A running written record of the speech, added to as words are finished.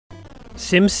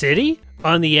SimCity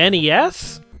on the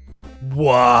NES?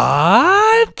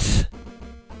 What?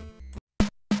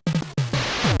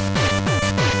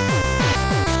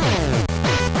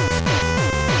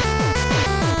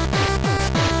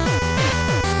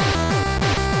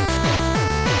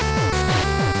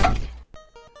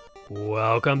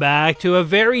 Welcome back to a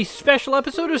very special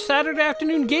episode of Saturday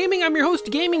Afternoon Gaming. I'm your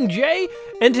host, Gaming Jay,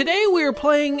 and today we are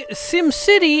playing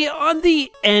SimCity on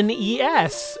the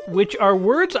NES, which are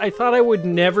words I thought I would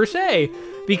never say,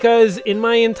 because in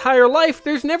my entire life,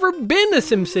 there's never been a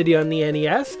SimCity on the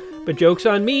NES, but joke's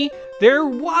on me, there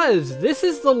was. This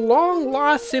is the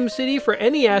long-lost SimCity for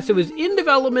NES. It was in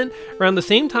development around the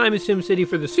same time as SimCity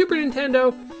for the Super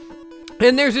Nintendo.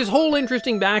 And there's this whole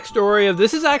interesting backstory of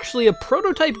this is actually a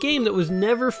prototype game that was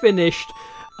never finished,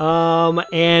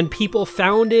 and people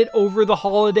found it over the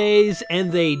holidays,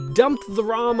 and they dumped the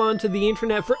ROM onto the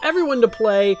internet for everyone to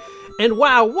play, and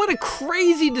wow, what a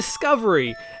crazy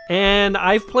discovery! And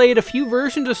I've played a few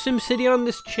versions of SimCity on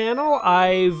this channel.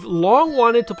 I've long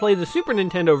wanted to play the Super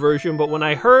Nintendo version, but when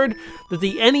I heard that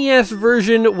the NES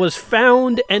version was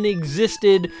found and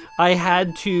existed, I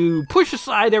had to push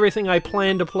aside everything I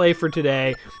planned to play for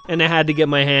today, and I had to get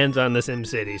my hands on the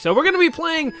SimCity. So we're going to be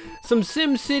playing some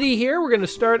SimCity here. We're going to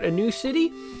start a new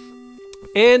city.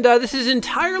 And this is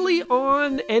entirely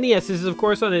on NES. This is, of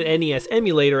course, on an NES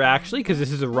emulator, actually, because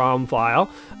this is a ROM file.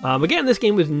 Again, this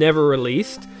game was never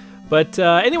released. But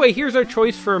anyway, here's our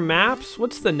choice for maps.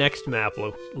 What's the next map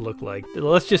look like?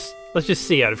 Let's just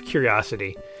see out of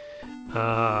curiosity.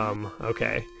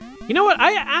 Okay. You know what?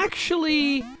 I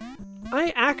actually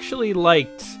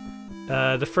liked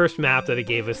the first map that it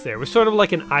gave us there. It was sort of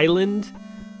like an island.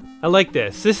 I like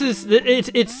this.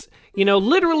 It's you know,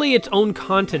 literally its own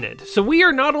continent. So we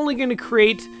are not only going to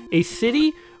create a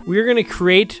city, we're going to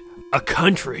create a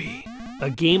country. A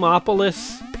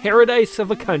gameopolis, paradise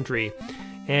of a country.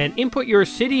 And input your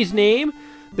city's name.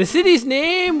 The city's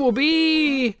name will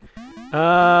be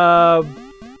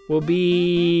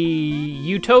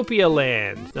Utopia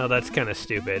Land. No, that's kind of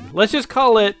stupid. Let's just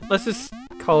call it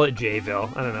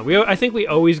Jayville. I don't know. I think we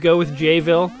always go with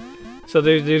Jayville. So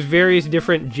there's various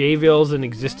different Jayvilles in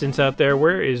existence out there.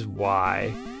 Where is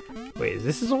Y? Wait, is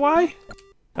this a Y?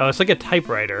 Oh, it's like a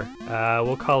typewriter.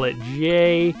 We'll call it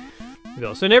Jayville.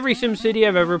 So in every SimCity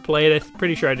I've ever played, I'm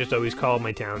pretty sure I just always call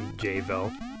my town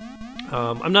Jayville.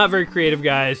 I'm not very creative,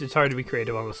 guys. It's hard to be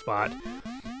creative on the spot.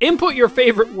 Input your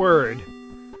favorite word.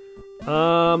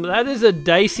 That is a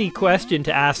dicey question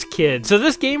to ask kids. So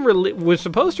this game was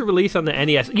supposed to release on the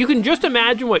NES. You can just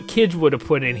imagine what kids would have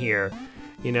put in here.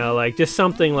 You know, like just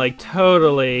something like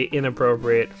totally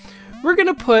inappropriate. We're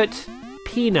gonna put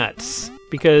peanuts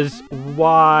because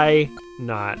why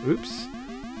not? Oops.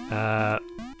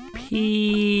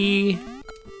 Peanut.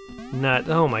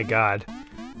 Oh my god.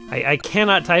 I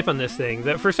cannot type on this thing.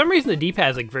 For some reason the D-pad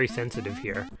is like very sensitive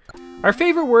here. Our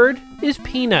favorite word is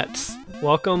peanuts.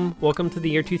 Welcome to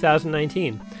the year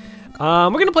 2019.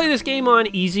 We're gonna play this game on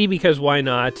easy because why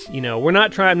not? You know, I'm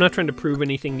not trying to prove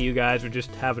anything to you guys. We're just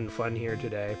having fun here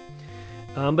today.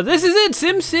 But this is it,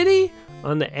 SimCity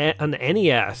on the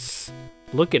NES.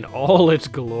 Look in all its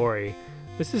glory.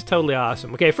 This is totally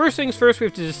awesome. Okay, first things first, we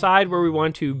have to decide where we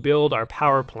want to build our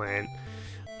power plant.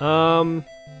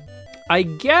 I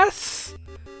guess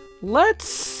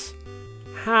let's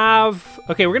have.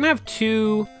 Okay, we're gonna have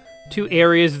two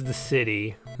areas of the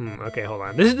city. Okay, hold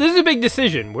on. This is a big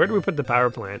decision. Where do we put the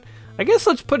power plant? I guess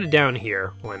let's put it down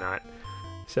here. Why not?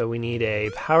 So we need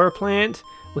a power plant.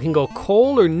 We can go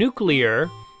coal or nuclear.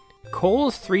 Coal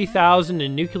is 3,000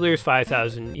 and nuclear is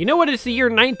 5,000. You know what? It's the year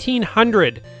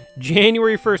 1900.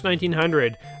 January 1st,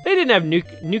 1900. They didn't have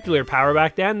nuclear power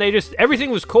back then. Everything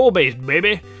was coal-based,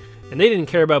 baby. And they didn't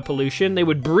care about pollution. They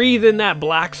would breathe in that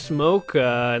black smoke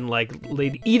and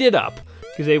they'd eat it up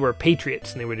because they were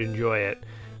patriots and they would enjoy it.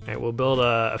 All right, we'll build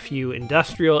a few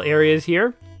industrial areas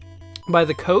here by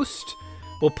the coast.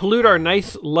 We'll pollute our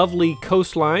nice, lovely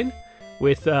coastline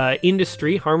with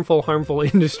industry, harmful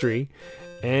industry.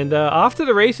 And off to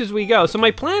the races we go. So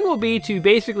my plan will be to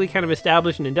basically kind of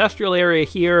establish an industrial area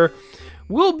here.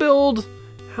 We'll build,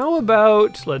 how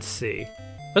about, let's see.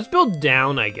 Let's build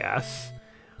down, I guess.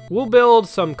 We'll build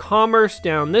some commerce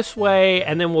down this way,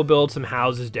 and then we'll build some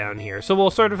houses down here. So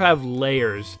we'll sort of have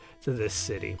layers to this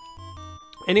city.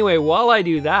 Anyway, while I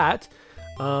do that,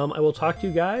 I will talk to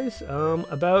you guys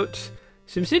about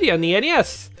SimCity on the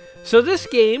NES. So this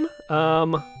game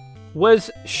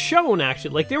was shown,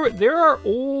 actually. Like, there are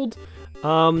old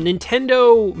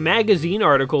Nintendo magazine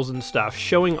articles and stuff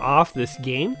showing off this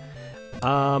game.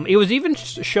 It was even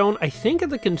shown, I think, at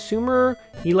the Consumer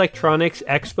Electronics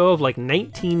Expo of like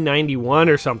 1991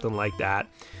 or something like that.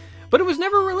 but it was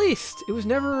never released. It was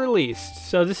never released.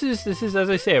 So this is, as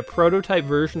I say, a prototype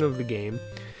version of the game.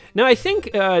 Now, I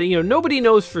think, nobody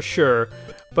knows for sure,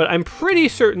 but I'm pretty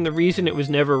certain the reason it was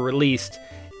never released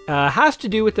has to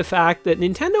do with the fact that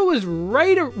Nintendo was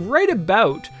right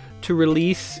about to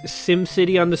release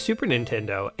SimCity on the Super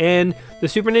Nintendo. And the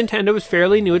Super Nintendo was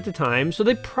fairly new at the time, so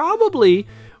they probably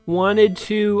wanted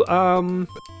to,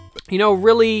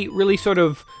 really sort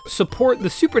of support the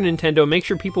Super Nintendo, make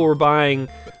sure people were buying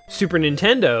Super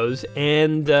Nintendos,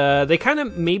 and they kind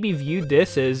of maybe viewed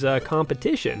this as a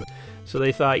competition. So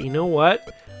they thought, you know what,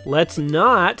 let's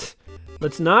not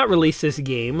release this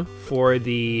game for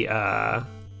the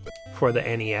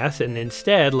NES, and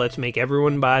instead let's make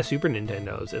everyone buy Super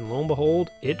Nintendos. And lo and behold,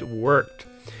 it worked.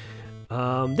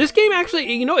 This game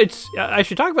actually, I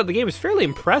should talk about the game. It's fairly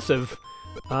impressive.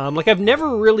 I've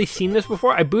never really seen this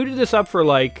before. I booted this up for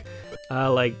like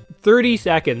 30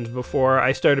 seconds before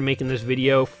I started making this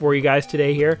video for you guys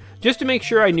today here, just to make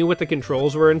sure I knew what the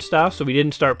controls were and stuff, so we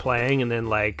didn't start playing and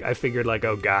then I figured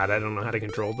oh god, I don't know how to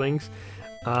control things.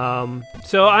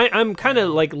 So I'm kind of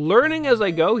learning as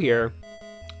I go here,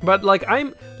 but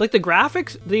the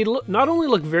graphics, they not only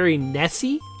look very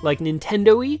NES-y,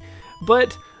 Nintendo-y,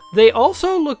 but they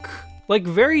also look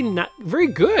very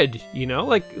good,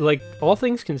 all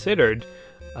things considered.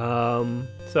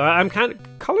 So I'm kind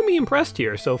of color me impressed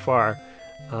here so far.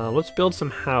 Let's build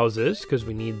some houses because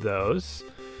we need those.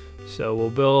 So we'll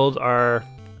build our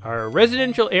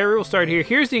residential area. We'll start here.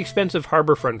 Here's the expensive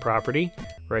harborfront property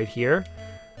right here.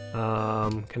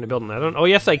 Can I build another one? Oh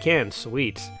yes, I can.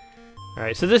 Sweet. All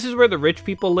right. So this is where the rich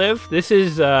people live. This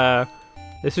is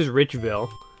Richville,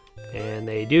 and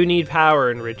they do need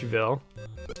power in Richville.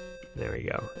 There we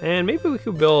go. And maybe we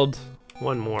could build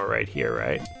one more right here,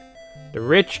 right? The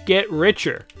rich get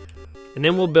richer. And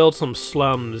then we'll build some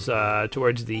slums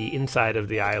towards the inside of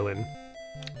the island.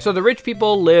 So the rich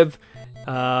people live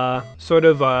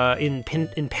in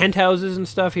penthouses and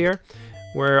stuff here,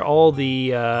 where all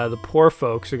the poor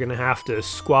folks are going to have to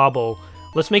squabble.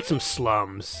 Let's make some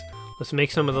slums. Let's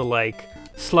make some of the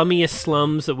slummiest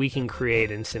slums that we can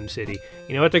create in SimCity.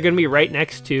 You know what? They're going to be right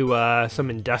next to some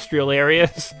industrial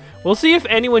areas. We'll see if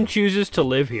anyone chooses to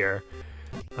live here.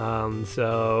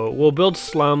 So we'll build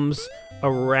slums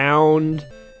around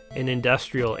an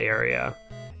industrial area.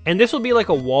 And this will be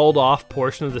a walled off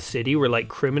portion of the city where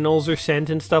criminals are sent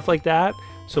and stuff like that.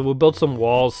 So we'll build some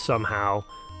walls somehow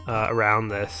around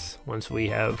this once we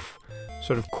have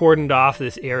sort of cordoned off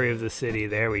this area of the city.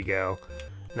 There we go.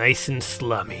 Nice and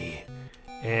slummy.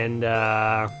 And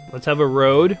let's have a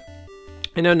road.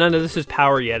 I know none of this is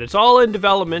power yet. It's all in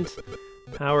development.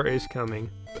 Power is coming.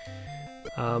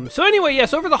 So anyway,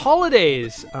 yes, over the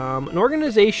holidays, an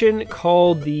organization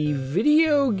called the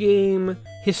Video Game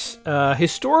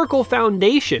Historical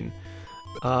Foundation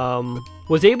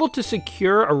was able to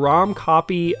secure a ROM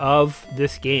copy of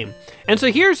this game. And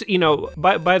so here's,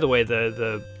 by the way,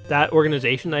 that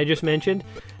organization I just mentioned,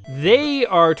 they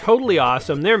are totally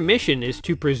awesome. Their mission is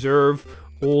to preserve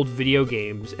old video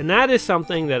games, and that is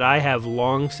something that I have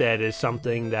long said is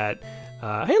something that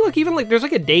hey, look, even there's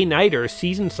a day-night or a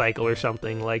season cycle or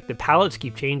something. The palettes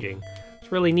keep changing.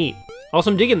 It's really neat. Also,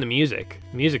 I'm digging the music.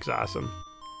 The music's awesome.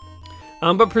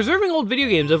 But preserving old video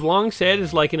games, I've long said,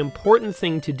 is an important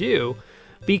thing to do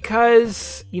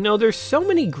because, there's so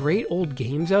many great old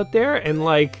games out there, and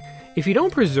if you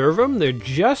don't preserve them, they're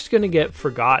just gonna get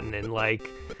forgotten, and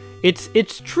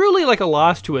it's truly a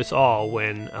loss to us all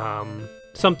when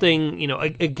something,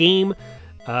 a game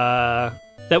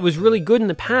that was really good in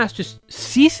the past just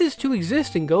ceases to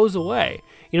exist and goes away.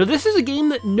 This is a game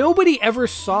that nobody ever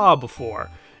saw before.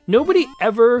 Nobody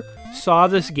ever saw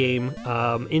this game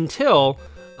until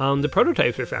the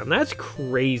prototypes were found. That's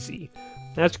crazy.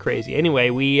 That's crazy. Anyway,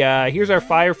 here's our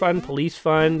fire fund, police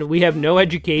fund. We have no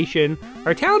education.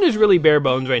 Our town is really bare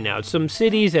bones right now. It's some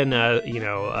cities and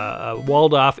a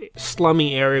walled off,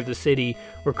 slummy area of the city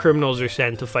where criminals are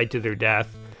sent to fight to their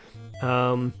death.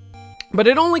 But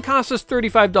it only costs us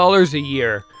 $35 a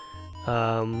year.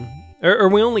 Or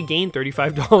we only gain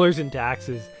 $35 in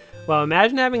taxes. Well,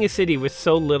 imagine having a city with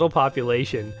so little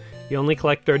population. You only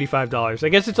collect $35. I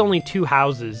guess it's only 2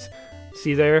 houses.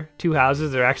 See there? 2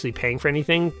 houses that are actually paying for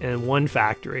anything, and 1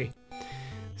 factory.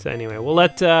 So anyway, we'll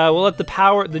let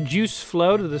the juice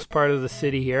flow to this part of the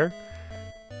city here.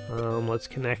 Let's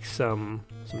connect some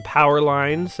power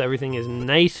lines. Everything is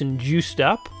nice and juiced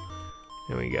up.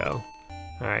 There we go.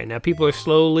 All right, now people are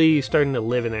slowly starting to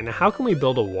live in there. Now, how can we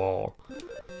build a wall?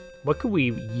 What could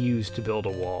we use to build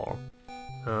a wall?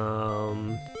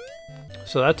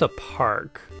 So that's a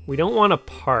park. We don't want a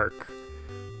park.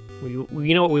 We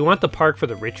you know what? We want the park for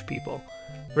the rich people.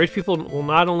 Rich people will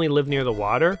not only live near the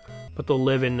water, but they'll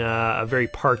live in a very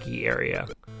parky area.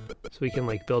 So we can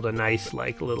like build a nice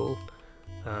like little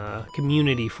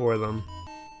community for them.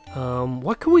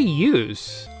 What can we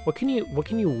use? What can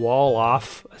you wall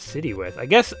off a city with? I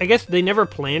guess they never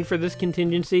planned for this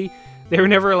contingency. They were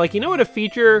never like, you know what a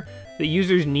feature that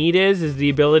users need is the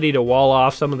ability to wall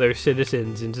off some of their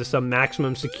citizens into some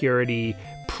maximum security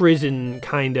prison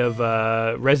kind of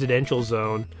residential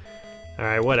zone. All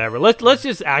right, whatever. Let's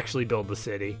just actually build the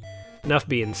city. Enough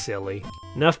being silly.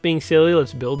 Enough being silly.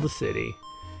 Let's build the city.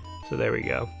 So there we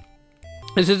go.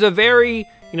 This is a very,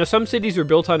 you know, some cities are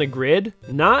built on a grid.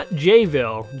 Not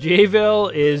Jayville.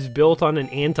 Jayville is built on an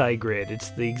anti-grid.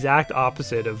 It's the exact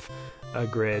opposite of a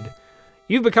grid.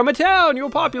 You've become a town.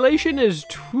 Your population is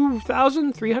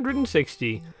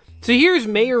 2,360. So here's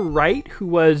Mayor Wright, who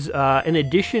was an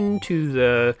addition to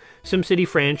the SimCity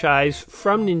franchise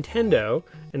from Nintendo.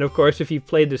 And of course, if you've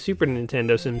played the Super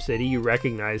Nintendo SimCity, you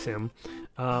recognize him.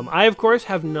 I, of course,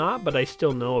 have not, but I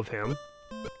still know of him.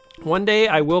 One day,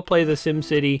 I will play the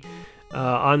SimCity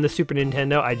on the Super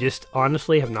Nintendo. I just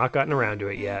honestly have not gotten around to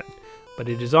it yet. But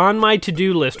it is on my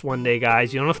to-do list one day,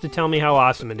 guys. You don't have to tell me how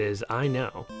awesome it is. I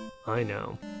know. I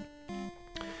know.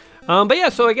 But yeah,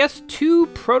 so I guess 2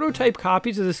 prototype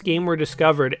copies of this game were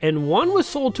discovered, and one was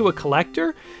sold to a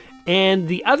collector, and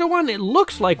the other one, it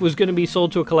looks like, was going to be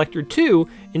sold to a collector too,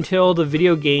 until the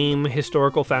Video Game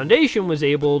Historical Foundation was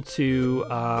able to,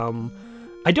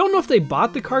 I don't know if they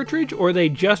bought the cartridge or they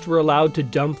just were allowed to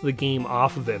dump the game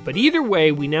off of it, but either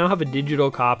way, we now have a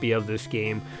digital copy of this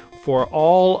game for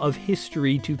all of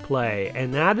history to play,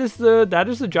 and that is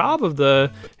the job of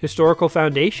the Historical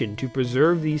Foundation, to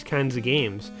preserve these kinds of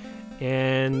games.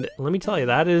 And let me tell you,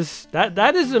 that is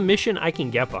a mission I can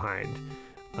get behind.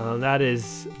 That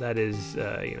is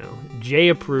you know, Jay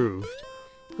approved.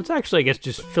 Let's actually, I guess,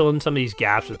 just fill in some of these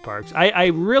gaps with parks. I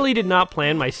really did not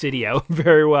plan my city out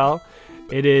very well.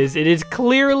 It is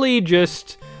clearly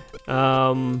just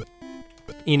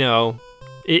you know,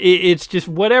 it's just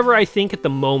whatever I think at the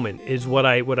moment is what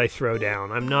I throw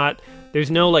down.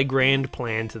 There's no like grand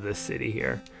plan to this city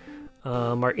here.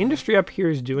 Our industry up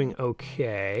here is doing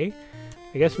okay.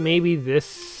 I guess maybe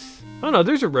this... Oh no,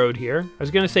 there's a road here. I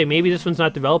was gonna say maybe this one's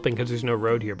not developing because there's no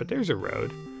road here, but there's a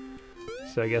road.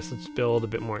 So I guess let's build a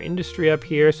bit more industry up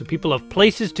here so people have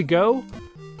places to go.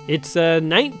 It's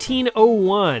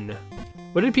 1901.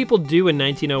 What did people do in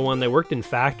 1901? They worked in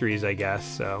factories, I guess.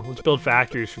 So let's build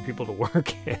factories for people to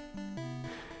work in.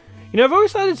 You know, I've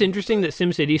always thought it's interesting that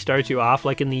SimCity starts you off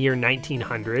like in the year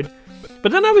 1900.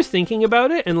 But then I was thinking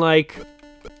about it, and like,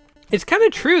 it's kind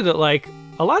of true that like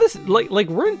a lot of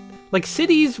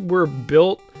cities were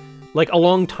built like a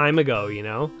long time ago. You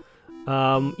know,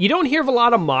 you don't hear of a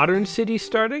lot of modern cities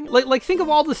starting. Like think of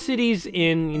all the cities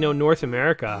in, you know, North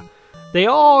America. They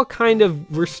all kind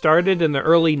of were started in the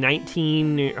early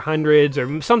 1900s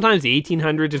or sometimes the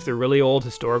 1800s if they're really old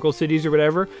historical cities or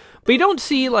whatever. But you don't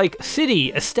see like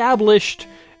city established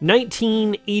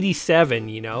 1987,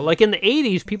 you know? Like in the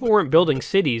 80s, people weren't building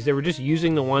cities. They were just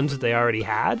using the ones that they already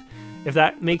had, if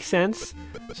that makes sense.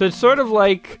 So it's sort of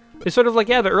like,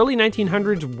 yeah, the early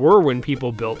 1900s were when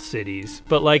people built cities.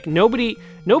 But like nobody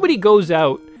goes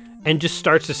out and just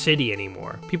starts a city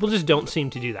anymore. People just don't seem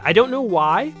to do that. I don't know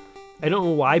why. I don't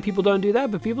know why people don't do that,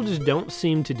 but people just don't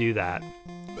seem to do that.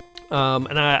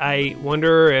 And I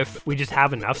wonder if we just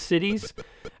have enough cities.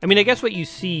 I mean, I guess what you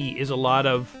see is a lot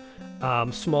of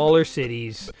smaller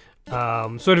cities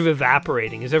sort of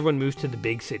evaporating as everyone moves to the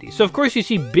big cities. So of course you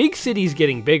see big cities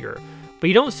getting bigger, but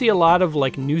you don't see a lot of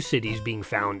like new cities being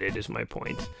founded, is my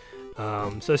point.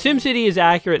 So SimCity is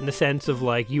accurate in the sense of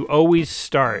like you always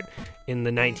start in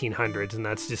the 1900s, and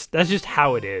that's just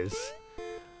how it is.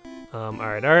 All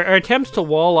right, our attempts to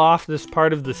wall off this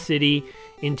part of the city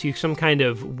into some kind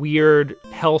of weird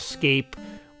hellscape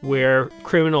where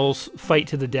criminals fight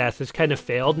to the death has kind of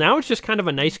failed. Now it's just kind of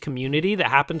a nice community that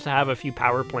happens to have a few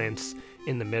power plants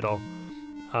in the middle.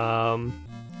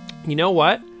 You know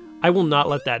what? I will not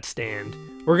let that stand.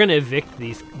 We're gonna evict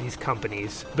these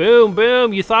companies. Boom,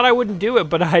 boom. You thought I wouldn't do it,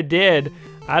 but I did.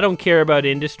 I don't care about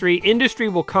industry. Industry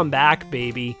will come back,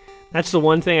 baby. That's the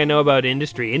one thing I know about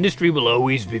industry. Industry will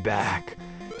always be back.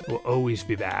 Will always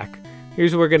be back.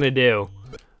 Here's what we're gonna do.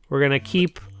 We're gonna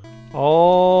keep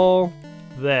all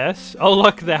this. Oh,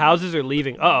 look, the houses are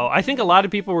leaving. Uh-oh, I think a lot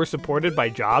of people were supported by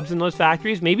jobs in those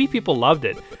factories. Maybe people loved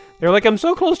it. They're like, I'm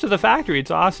so close to the factory,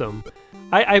 it's awesome.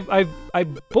 I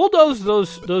bulldozed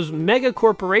those mega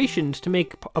corporations to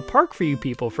make a park for you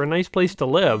people, for a nice place to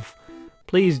live.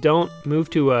 Please don't move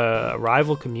to a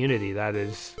rival community. That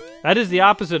is the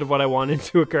opposite of what I wanted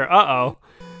to occur. Uh-oh.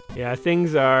 Yeah,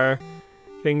 things are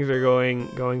Things are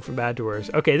going from bad to worse.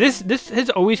 Okay, this has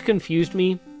always confused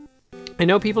me. I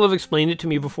know people have explained it to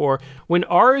me before. When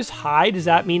R is high, does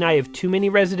that mean I have too many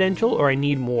residential or I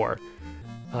need more?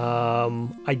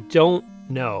 I don't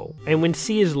know. And when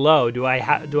C is low, do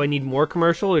I need more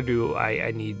commercial or do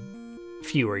I need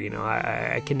fewer? You know,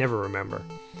 I can never remember.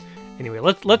 Anyway,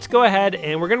 let's go ahead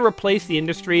and we're gonna replace the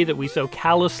industry that we so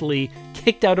callously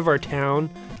kicked out of our town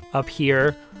up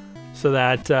here, so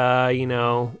that you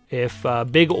know, if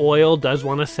Big Oil does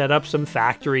want to set up some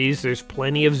factories, there's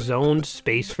plenty of zoned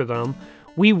space for them.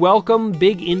 We welcome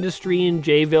big industry in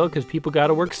Jayville because people got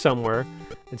to work somewhere.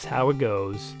 That's how it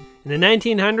goes. In the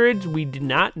 1900s, we did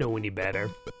not know any better.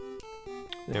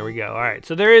 There we go. All right,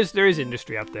 so there is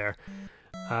industry up there.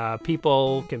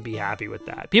 People can be happy with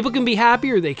that. People can be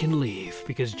happy or they can leave,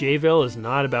 because Jayville is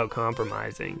not about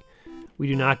compromising. We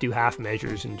do not do half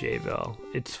measures in Jayville.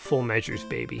 It's full measures,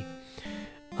 baby.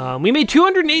 We made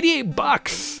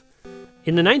 $288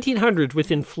 in the 1900s.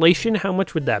 With inflation, how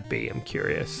much would that be? I'm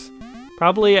curious.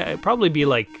 Probably be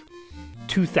like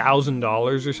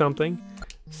 $2,000 or something.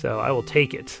 So I will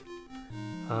take it.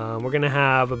 We're gonna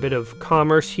have a bit of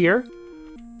commerce here.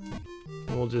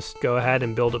 We'll just go ahead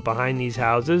and build it behind these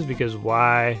houses because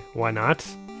why not?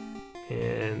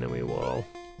 And then we will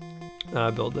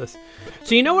build this.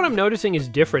 So you know what I'm noticing is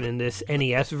different in this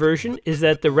NES version is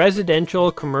that the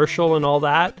residential, commercial, and all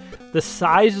that, the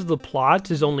size of the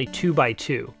plots is only 2 by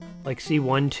 2. Like see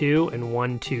 1, 2, and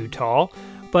 1, 2 tall.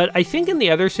 But I think in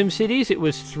the other SimCities it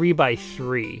was 3 by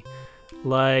 3.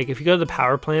 Like if you go to the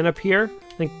power plant up here,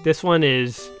 I think this one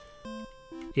is,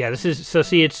 yeah, this is, so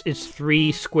see it's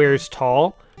 3 squares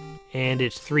tall and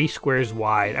it's 3 squares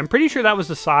wide. I'm pretty sure that was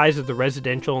the size of the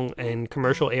residential and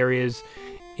commercial areas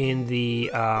in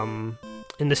the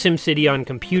SimCity on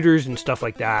computers and stuff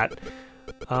like that.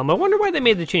 I wonder why they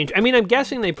made the change. I mean, I'm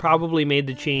guessing they probably made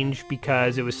the change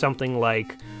because it was something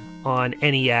like on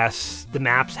NES, the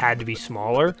maps had to be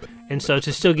smaller. And so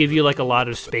to still give you like a lot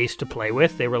of space to play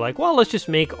with, they were like, well, let's just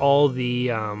make all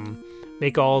the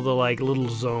like little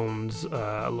zones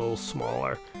a little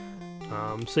smaller.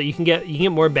 So you can get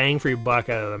more bang for your buck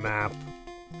out of the map.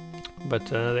 But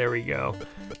there we go.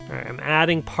 All right, I'm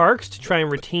adding parks to try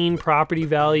and retain property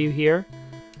value here.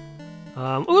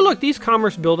 Oh, look, these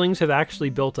commerce buildings have actually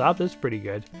built up. That's pretty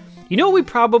good. You know what we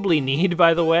probably need,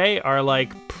 by the way, are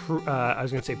like, I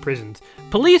was going to say prisons.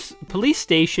 Police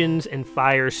stations and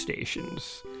fire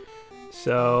stations.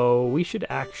 So we should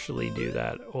actually do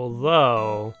that.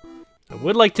 Although, I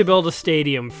would like to build a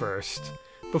stadium first.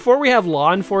 Before we have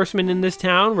law enforcement in this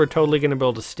town, we're totally going to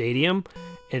build a stadium.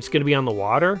 And it's going to be on the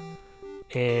water.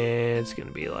 And it's going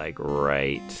to be like,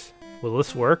 right. Will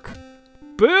this work?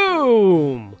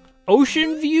 Boom!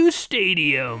 Ocean View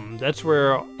Stadium. That's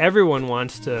where everyone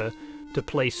wants to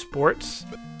play sports.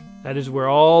 That is where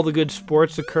all the good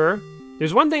sports occur.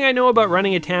 There's one thing I know about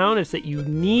running a town. It's that you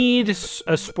need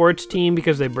a sports team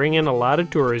because they bring in a lot of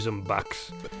tourism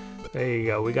bucks. There you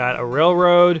go. We got a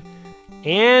railroad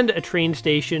and a train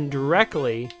station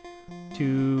directly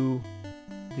to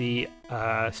the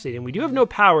stadium. We do have no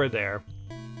power there.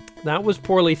 That was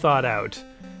poorly thought out.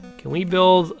 Can we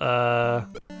build a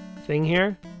thing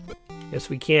here? Yes,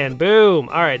 we can. Boom!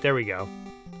 All right, there we go.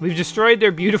 We've destroyed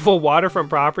their beautiful waterfront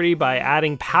property by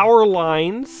adding power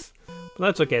lines. But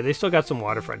that's okay. They still got some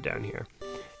waterfront down here.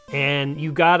 And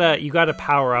you gotta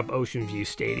power up Ocean View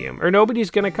Stadium, or nobody's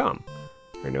gonna come.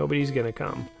 All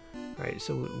right,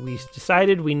 so we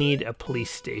decided we need a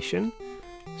police station.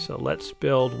 So let's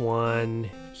build one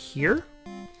here.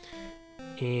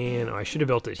 And I should have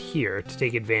built it here to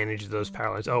take advantage of those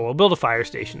power lines. Oh, we'll build a fire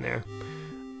station there.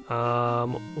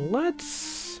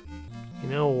 Let's, you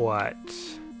know what?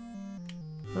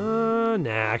 Nah,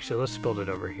 actually, let's build it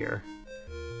over here.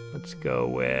 Let's go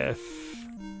with,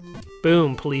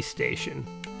 boom, police station.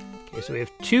 Okay, so we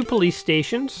have 2 police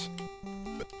stations.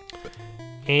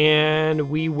 And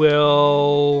we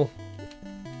will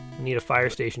need a fire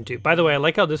station too. By the way, I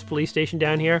like how this police station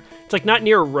down here, it's like not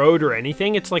near a road or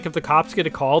anything. It's like if the cops get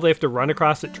a call, they have to run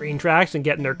across the train tracks and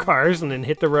get in their cars and then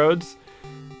hit the roads.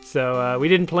 So we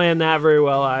didn't plan that very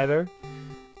well either.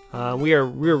 We're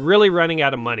really running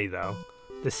out of money though.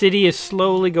 The city is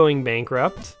slowly going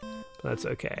bankrupt. That's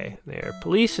okay. There,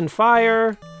 police and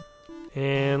fire.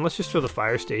 And let's just throw the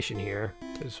fire station here,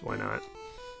 because why not?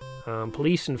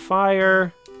 Police and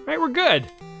fire. All right, we're good.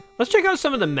 Let's check out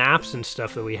some of the maps and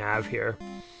stuff that we have here.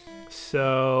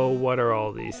 So what are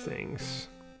all these things?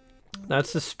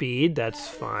 That's the speed, that's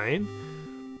fine.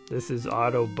 This is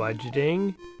auto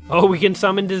budgeting. Oh, we can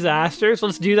summon disasters.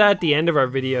 Let's do that at the end of our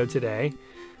video today.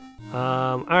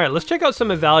 All right, let's check out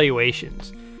some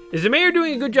evaluations. Is the mayor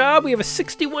doing a good job? We have a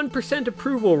 61%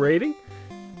 approval rating.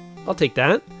 I'll take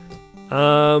that.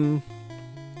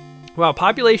 Wow,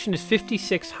 population is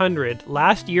 5,600.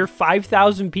 Last year,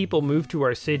 5,000 people moved to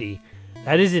our city.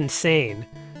 That is insane.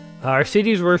 Our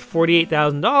city is worth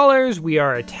 $48,000. We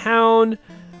are a town.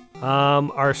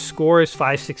 Our score is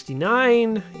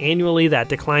 569. Annually, that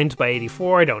declines by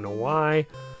 84. I don't know why.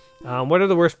 What are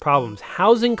the worst problems?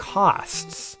 Housing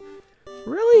costs.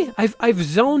 Really? I've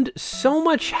zoned so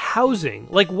much housing.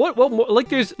 Like what like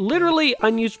there's literally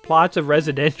unused plots of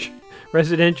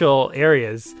residential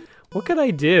areas. What could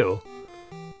I do?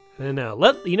 I don't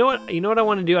know. You know what I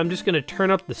want to do? I'm just gonna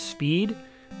turn up the speed,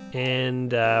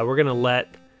 and we're gonna let.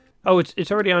 Oh,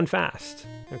 it's already on fast.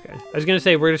 Okay. I was gonna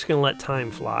say we're just gonna let time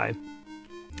fly.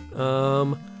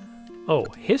 Oh,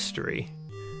 history.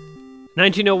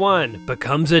 1901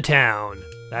 becomes a town.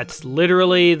 That's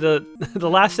literally the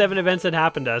last 7 events that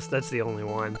happened to us. That's the only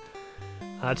one.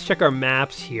 Let's check our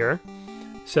maps here.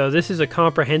 So this is a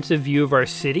comprehensive view of our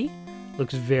city.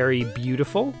 Looks very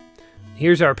beautiful.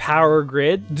 Here's our power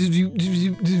grid.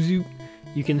 You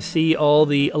can see all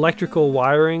the electrical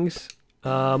wirings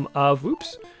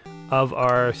of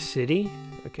our city.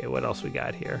 Okay, what else we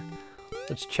got here?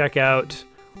 Let's check out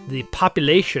the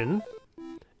population.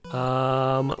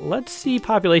 Let's see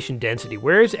population density.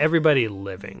 Where is everybody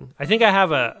living? I think I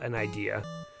have an idea.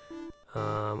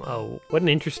 Oh, what an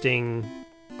interesting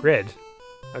grid.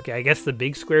 Okay, I guess the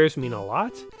big squares mean a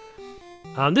lot.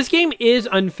 This game is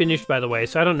unfinished, by the way,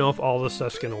 so I don't know if all this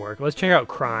stuff's gonna work. Let's check out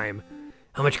crime.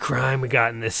 How much crime we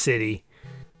got in this city?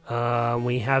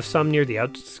 We have some near the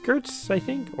outskirts, I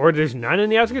think. Or there's none in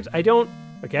the outskirts? I don't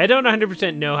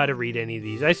 100% know how to read any of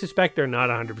these. I suspect they're not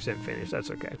 100% finished.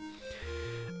 That's okay.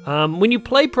 When you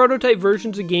play prototype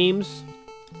versions of games,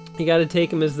 you gotta take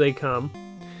them as they come.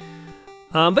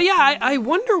 But yeah, I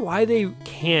wonder why they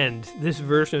canned this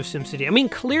version of SimCity. I mean,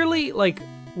 clearly, like,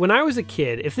 when I was a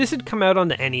kid, if this had come out on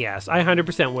the NES, I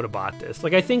 100% would have bought this.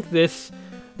 Like, I think this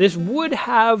would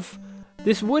have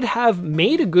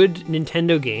made a good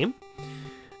Nintendo game.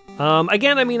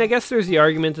 Again, I mean, I guess there's the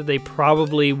argument that they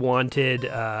probably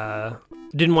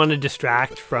didn't want to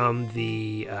distract from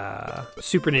the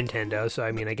Super Nintendo, so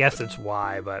I mean, I guess that's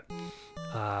why, but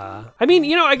I mean,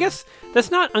 you know, I guess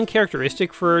that's not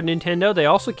uncharacteristic for Nintendo. They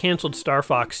also canceled Star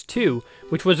Fox 2,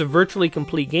 which was a virtually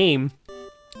complete game,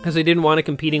 because they didn't want it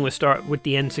competing with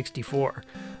the N64.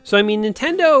 So, I mean,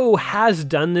 Nintendo has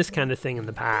done this kind of thing in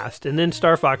the past. And then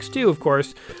Star Fox 2, of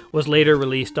course, was later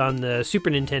released on the Super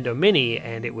Nintendo Mini,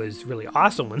 and it was really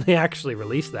awesome when they actually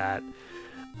released that.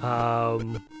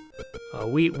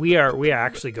 We are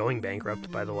actually going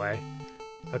bankrupt, by the way.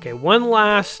 Okay, one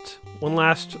last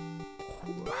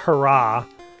hurrah.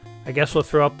 I guess we'll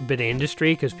throw up a bit of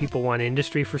industry, because people want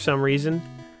industry for some reason.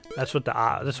 That's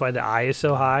why the I is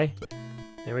so high.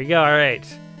 There we go. All right.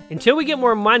 Until we get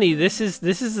more money, this is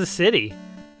the city.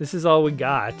 This is all we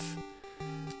got.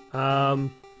 You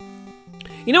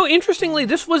know, interestingly,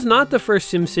 this was not the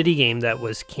first SimCity game that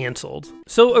was canceled.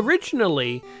 So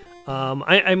originally,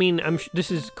 I mean, this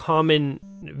is common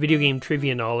video game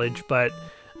trivia knowledge, but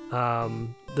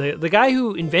the guy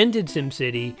who invented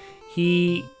SimCity,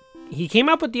 he came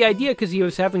up with the idea because he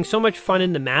was having so much fun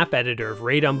in the map editor of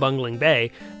Raid on Bungling Bay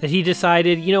that he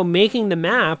decided, you know, making the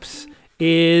maps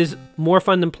is more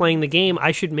fun than playing the game.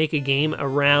 I should make a game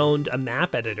around a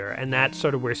map editor, and that's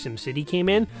sort of where SimCity came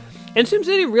in. And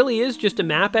SimCity really is just a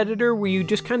map editor where you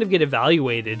just kind of get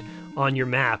evaluated on your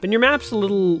map, and your map's a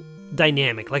little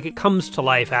dynamic, like it comes to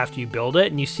life after you build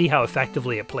it, and you see how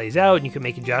effectively it plays out, and you can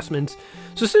make adjustments.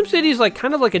 So SimCity is like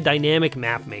kind of like a dynamic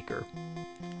map maker.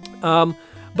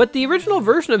 But the original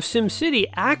version of SimCity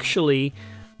actually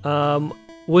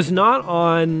was not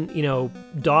on, you know,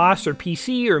 DOS or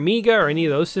PC or Amiga or any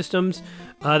of those systems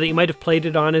that you might have played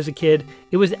it on as a kid.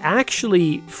 It was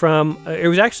actually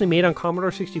made on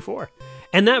Commodore 64.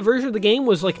 And that version of the game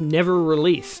was like never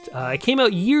released. It came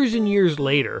out years and years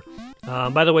later.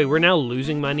 By the way, we're now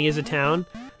losing money as a town.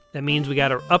 That means we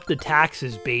gotta up the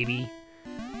taxes, baby.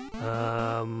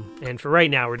 And for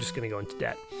right now, we're just gonna go into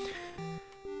debt.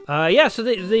 Yeah, so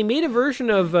they made a version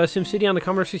of SimCity on the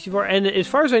Commodore 64, and as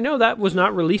far as I know, that was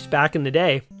not released back in the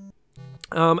day.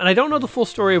 And I don't know the full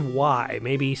story of why.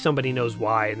 Maybe somebody knows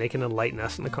why, and they can enlighten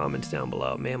us in the comments down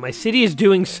below. Man, my city is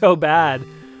doing so bad.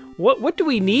 What do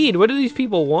we need? What do these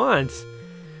people want?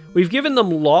 We've given them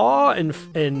law and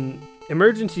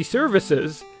emergency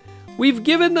services. We've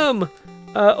given them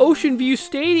Ocean View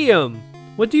Stadium.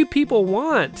 What do you people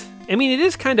want? I mean, it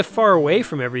is kind of far away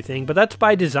from everything, but that's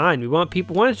by design. We want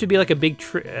it to be like a big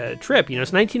trip. You know,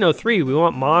 it's 1903. We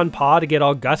want Ma and Pa to get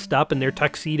all gussed up in their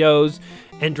tuxedos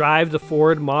and drive the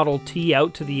Ford Model T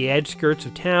out to the outskirts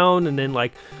of town, and then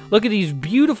like look at these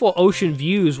beautiful ocean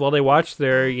views while they watch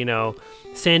their, you know,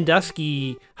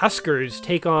 Sandusky Huskers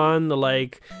take on the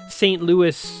like St.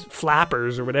 Louis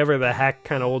Flappers or whatever the heck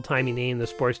kind of old-timey name the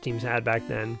sports teams had back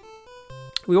then.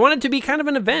 We want it to be kind of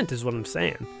an event is what I'm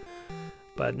saying.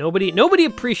 But nobody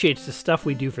appreciates the stuff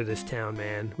we do for this town,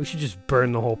 man. We should just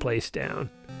burn the whole place down,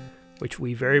 which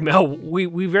we very well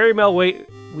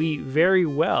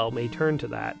may turn to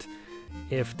that.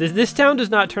 If this town does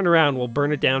not turn around, we'll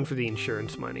burn it down for the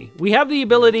insurance money. We have the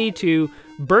ability to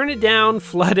burn it down,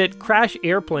 flood it, crash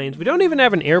airplanes. We don't even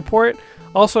have an airport.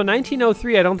 Also,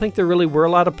 1903, I don't think there really were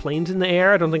a lot of planes in the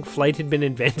air. I don't think flight had been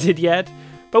invented yet.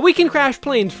 But we can crash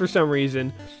planes for some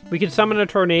reason. We can summon a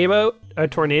tornado.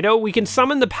 We can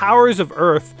summon the powers of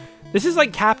Earth. This is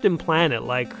like Captain Planet,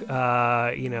 like,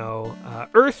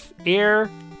 Earth, air,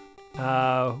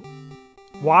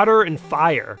 water, and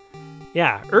fire.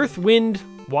 Yeah, Earth, wind,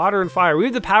 water, and fire. We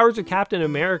have the powers of Captain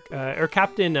America, or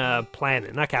Captain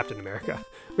Planet, not Captain America.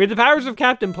 We have the powers of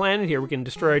Captain Planet here. We can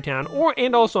destroy a town,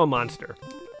 and also a monster.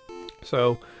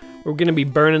 So, we're going to be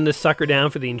burning this sucker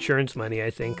down for the insurance money, I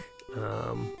think.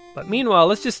 But meanwhile,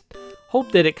 let's just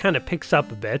hope that it kind of picks up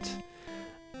a bit.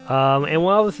 And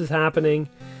while this is happening,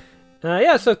 so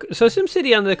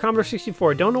SimCity on the Commodore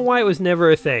 64, don't know why it was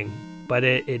never a thing, but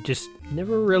it just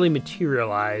never really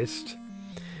materialized.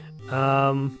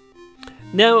 Now,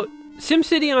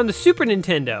 SimCity on the Super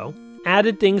Nintendo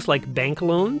added things like bank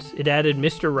loans. It added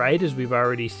Mr. Right, as we've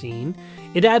already seen.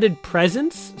 It added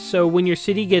presents, so when your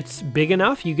city gets big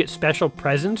enough, you get special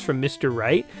presents from Mr.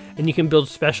 Right, and you can build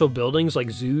special buildings like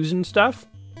zoos and stuff.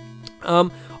 All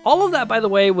of that, by the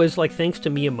way, was like thanks to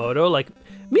Miyamoto. Like,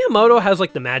 Miyamoto has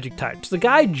like the magic touch. The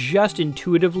guy just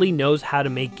intuitively knows how to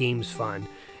make games fun.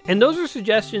 And those are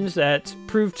suggestions that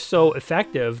proved so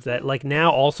effective that like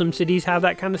now all SimCities have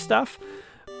that kind of stuff.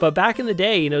 But back in the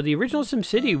day, you know, the original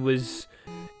SimCity was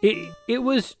it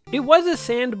was a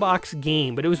sandbox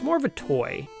game, but it was more of a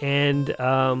toy. And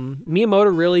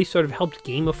Miyamoto really sort of helped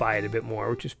gamify it a bit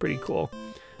more, which is pretty cool.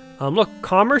 Look,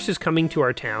 commerce is coming to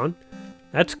our town.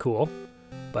 That's cool.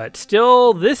 But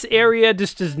still, this area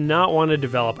just does not want to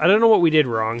develop. I don't know what we did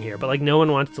wrong here, but like no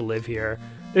one wants to live here.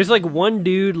 There's like one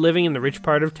dude living in the rich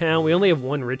part of town. We only have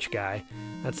one rich guy.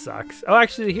 That sucks. Oh,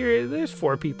 actually, there's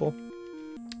 4 people.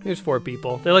 There's 4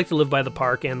 people. They like to live by the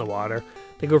park and the water.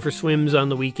 They go for swims on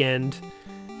the weekend,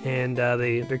 and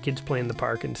their kids play in the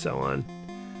park and so on.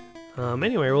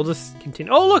 Anyway, we'll just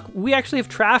continue. Oh, look, we actually have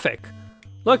traffic.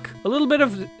 Look, a little bit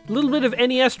of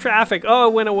NES traffic. Oh,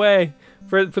 it went away.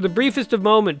 For the briefest of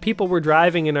moment, people were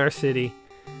driving in our city.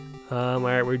 All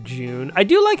right, we're June. I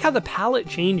do like how the palette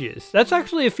changes. That's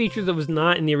actually a feature that was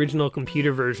not in the original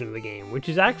computer version of the game, which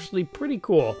is actually pretty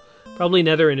cool. Probably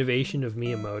another innovation of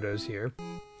Miyamoto's here.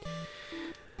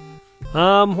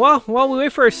 Well, while we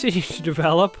wait for our city to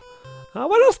develop,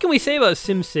 what else can we say about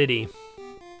SimCity?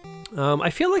 I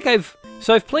feel like I've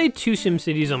played 2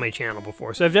 SimCities on my channel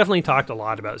before, so I've definitely talked a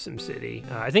lot about SimCity.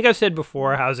 I think I've said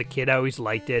before how as a kid I always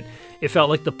liked it. It felt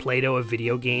like the Play-Doh of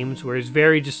video games, where it's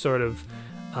very just sort of,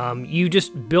 you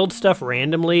just build stuff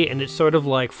randomly, and it's sort of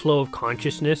like flow of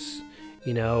consciousness,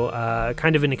 you know,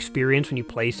 kind of an experience when you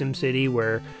play SimCity,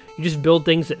 where you just build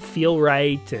things that feel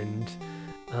right, and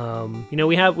you know,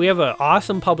 we have an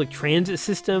awesome public transit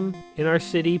system in our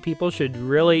city. People should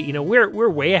really, you know, we're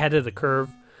way ahead of the curve.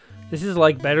 This is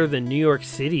like better than New York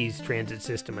City's transit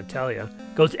system, I tell you.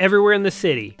 Goes everywhere in the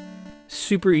city,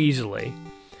 super easily.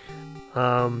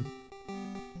 But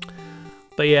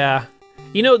yeah,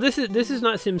 you know, this is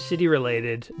not SimCity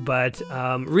related, but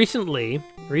recently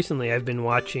I've been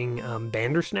watching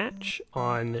Bandersnatch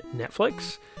on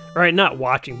Netflix. All right, not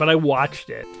watching, but I watched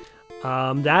it.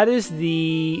 That is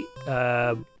the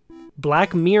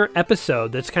Black Mirror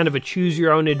episode that's kind of a choose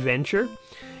your own adventure.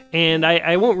 And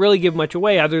I won't really give much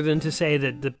away other than to say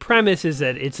that the premise is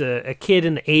that it's a kid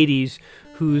in the 80s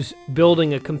who's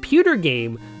building a computer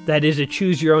game that is a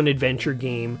choose-your-own-adventure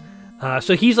game.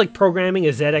 So he's like programming a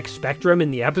ZX Spectrum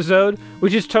in the episode,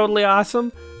 which is totally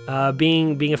awesome.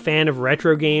 Being a fan of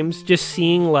retro games, just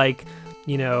seeing like,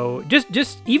 you know,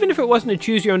 just even if it wasn't a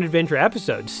choose-your-own-adventure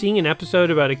episode, seeing an episode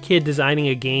about a kid designing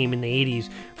a game in the 80s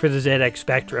for the ZX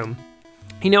Spectrum.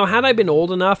 You know, had I been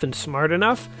old enough and smart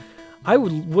enough, I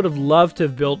would have loved to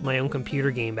have built my own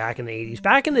computer game back in the 80s.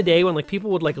 Back in the day when like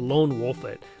people would like lone wolf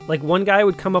it. Like one guy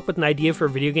would come up with an idea for a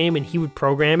video game and he would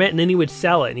program it and then he would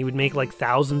sell it and he would make like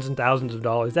thousands and thousands of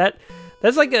dollars.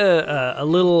 That's like a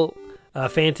little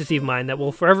fantasy of mine that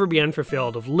will forever be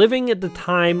unfulfilled, of living at the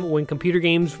time when computer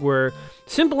games were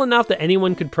simple enough that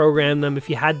anyone could program them if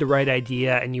you had the right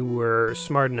idea and you were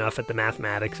smart enough at the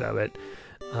mathematics of it.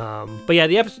 But yeah,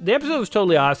 the episode was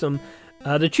totally awesome.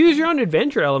 The choose your own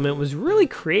adventure element was really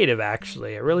creative,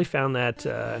 actually. I really found that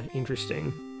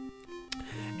interesting.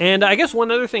 And I guess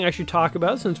one other thing I should talk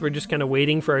about, since we're just kind of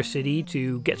waiting for our city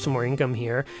to get some more income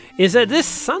here, is that this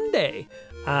Sunday,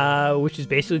 which is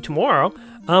basically tomorrow,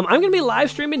 I'm going to be live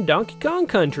streaming Donkey Kong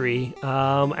Country.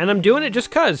 And I'm doing it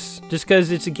just cause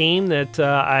it's a game that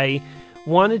I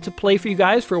wanted to play for you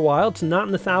guys for a while. It's not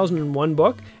in the 1001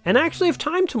 book, and I actually have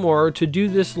time tomorrow to do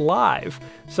this live.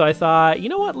 So I thought, you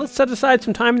know what, let's set aside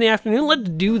some time in the afternoon, let's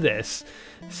do this.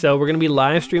 So we're going to be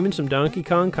live streaming some Donkey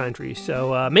Kong Country.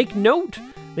 So make note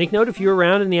if you're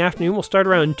around in the afternoon. We'll start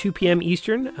around 2 p.m.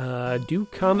 Eastern. Do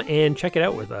come and check it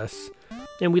out with us.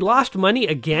 And we lost money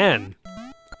again.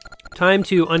 Time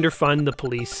to underfund the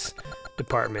police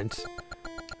department.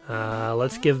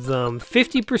 Let's give them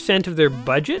 50% of their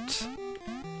budget.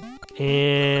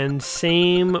 And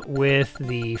same with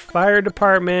the fire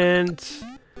department.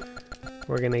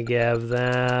 We're going to give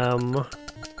them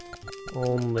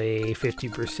only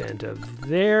 50% of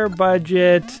their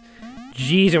budget.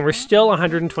 Jeez, and we're still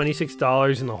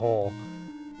 $126 in the hole.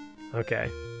 Okay.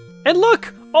 And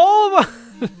look! All of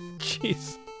them...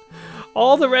 Jeez.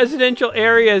 All the residential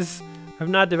areas have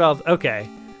not developed. Okay.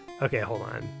 Okay, hold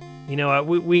on. You know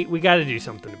what? We got to do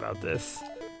something about this.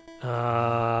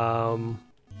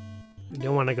 We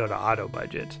don't want to go to auto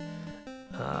budget.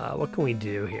 What can we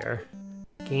do here?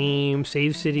 Game,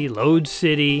 save city, load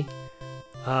city.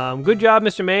 Good job,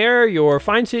 Mr. Mayor. Your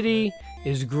fine city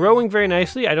is growing very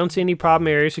nicely. I don't see any problem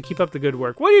areas, so keep up the good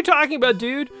work. What are you talking about,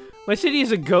 dude? My city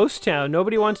is a ghost town.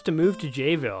 Nobody wants to move to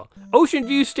Jayville. Ocean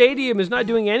View Stadium is not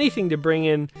doing anything to bring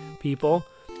in people.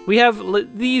 We have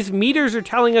these meters are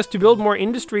telling us to build more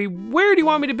industry. Where do you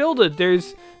want me to build it?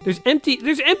 There's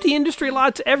empty industry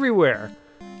lots everywhere.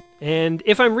 And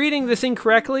if I'm reading this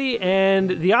incorrectly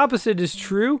and the opposite is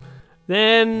true,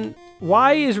 then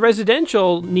why is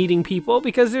residential needing people?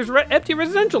 Because there's empty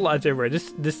residential lots everywhere.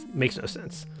 This makes no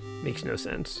sense. Makes no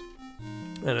sense.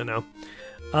 I don't know.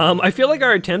 I feel like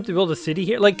our attempt to build a city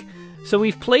here, so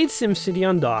we've played SimCity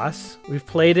on DOS, we've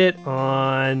played it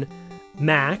on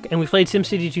Mac, and we played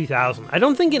SimCity 2000. I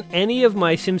don't think in any of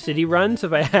my SimCity runs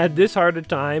have I had this hard a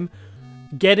time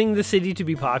getting the city to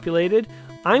be populated.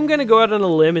 I'm going to go out on a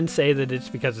limb and say that it's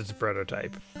because it's a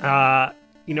prototype.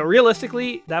 You know,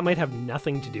 realistically, that might have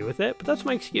nothing to do with it, but that's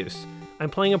my excuse. I'm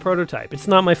playing a prototype. It's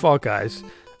not my fault, guys.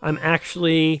 I'm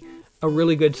actually a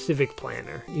really good civic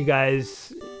planner. You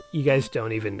guys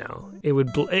don't even know. It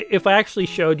would if I actually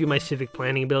showed you my civic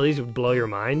planning abilities, it would blow your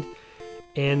mind.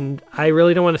 And I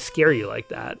really don't want to scare you like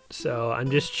that. So I'm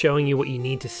just showing you what you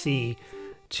need to see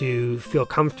to feel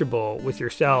comfortable with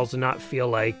yourselves and not feel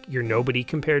like you're nobody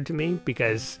compared to me,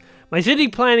 because my city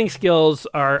planning skills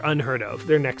are unheard of.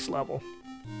 They're next level.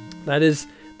 That is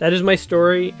my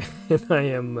story,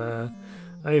 and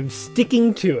I am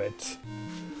sticking to it.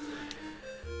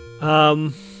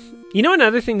 You know,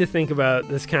 another thing to think about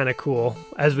that's kind of cool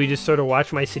as we just sort of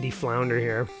watch my city flounder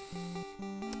here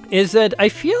is that I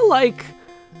feel like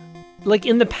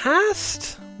in the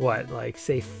past,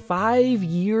 say 5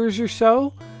 years or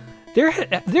so,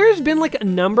 there's been a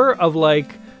number of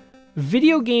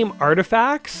video game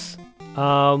artifacts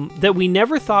that we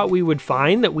never thought we would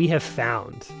find that we have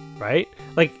found, right?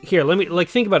 Here, let me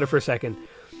think about it for a second.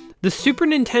 The Super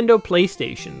Nintendo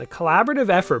PlayStation, the collaborative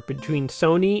effort between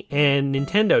Sony and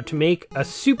Nintendo to make a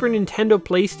Super Nintendo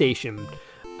PlayStation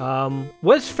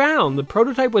was found. The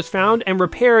prototype was found and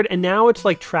repaired, and now it's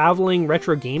traveling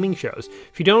retro gaming shows.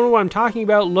 If you don't know what I'm talking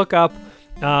about, look up.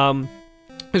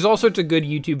 There's all sorts of good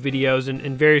YouTube videos,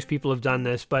 and various people have done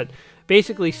this, but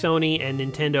basically Sony and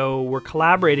Nintendo were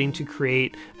collaborating to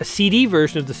create a CD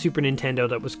version of the Super Nintendo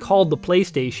that was called the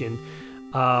PlayStation.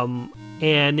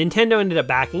 And Nintendo ended up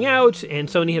backing out, and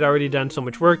Sony had already done so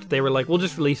much work that they were like, we'll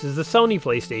just release as the Sony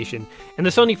PlayStation. And the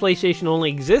Sony PlayStation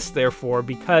only exists, therefore,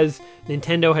 because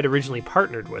Nintendo had originally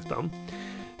partnered with them.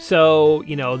 So,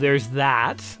 you know, there's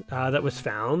that that was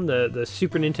found, the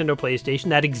Super Nintendo PlayStation,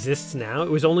 that exists now.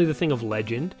 It was only the thing of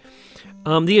legend.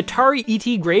 The Atari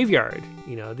ET Graveyard,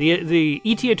 you know, the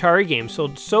ET Atari game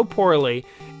sold so poorly,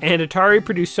 and Atari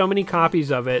produced so many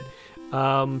copies of it,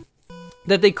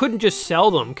 that they couldn't just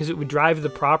sell them because it would drive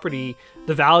the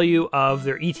value of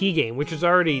their ET game, which is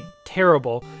already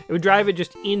terrible. It would drive it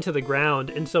just into the ground.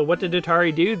 And so what did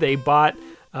Atari do? They bought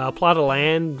a plot of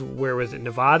land, where was it,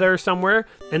 Nevada or somewhere,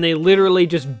 and they literally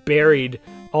just buried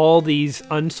all these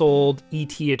unsold ET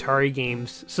Atari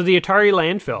games. So the Atari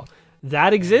landfill,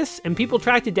 that exists, and people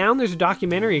tracked it down. There's a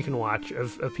documentary you can watch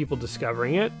of people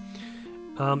discovering it.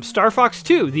 Star Fox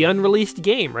 2, the unreleased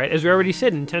game, right? As we already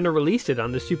said, Nintendo released it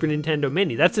on the Super Nintendo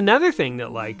Mini. That's another thing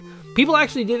that, like, people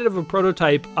actually did have a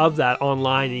prototype of that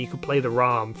online, and you could play the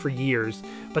ROM for years.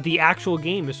 But the actual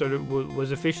game is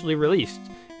was officially released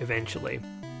eventually.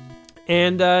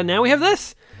 And now we have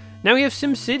this. Now we have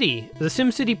SimCity, the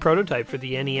SimCity prototype for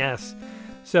the NES.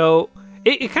 So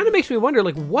it kind of makes me wonder,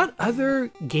 like, what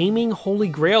other gaming holy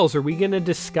grails are we going to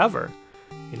discover?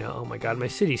 You know, oh my god, my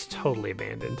city's totally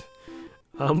abandoned.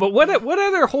 But what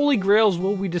other holy grails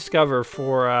will we discover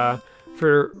for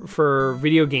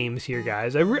video games here,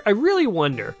 guys? I really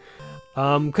wonder,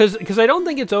 because I don't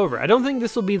think it's over. I don't think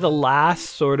this will be the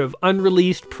last sort of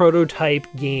unreleased prototype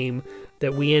game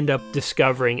that we end up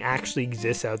discovering actually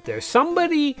exists out there.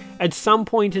 Somebody at some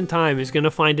point in time is going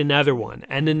to find another one,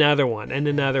 and another one, and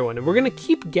another one, and we're going to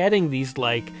keep getting these,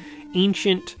 like,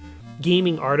 ancient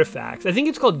gaming artifacts. I think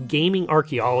it's called gaming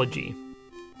archaeology.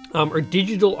 Or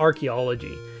digital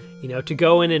archaeology, you know, to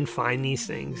go in and find these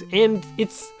things. And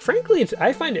frankly,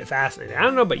 I find it fascinating. I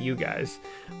don't know about you guys,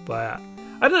 but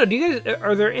I don't know.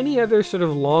 Are there any other sort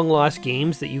of long lost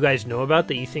games that you guys know about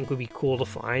that you think would be cool to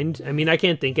find? I mean, I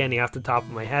can't think any off the top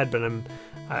of my head, but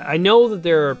I know that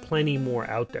there are plenty more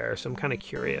out there, so I'm kind of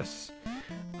curious.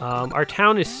 Our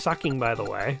town is sucking, by the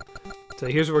way. So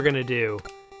here's what we're gonna do.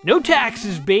 No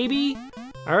taxes, baby!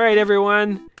 All right,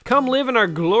 everyone. Come live in our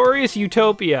glorious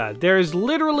utopia. There's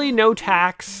literally no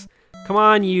tax. Come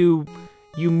on, you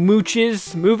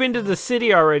mooches. Move into the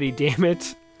city already, damn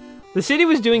it. The city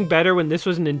was doing better when this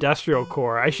was an industrial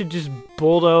core. I should just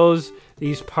bulldoze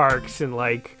these parks and,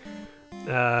 like,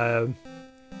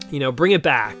 you know, bring it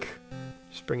back.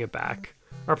 Just bring it back.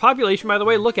 Our population, by the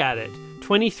way, look at it.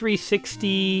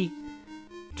 2360...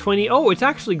 Oh, it's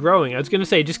actually growing. I was going to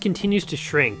say, it just continues to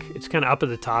shrink. It's kind of up at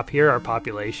the top here, our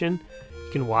population.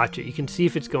 You can watch it. You can see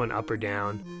if it's going up or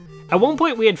down. At one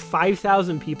point, we had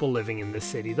 5,000 people living in this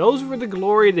city. Those were the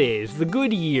glory days, the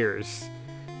good years.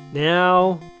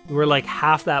 Now, we're like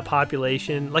half that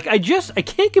population. Like, I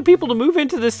can't get people to move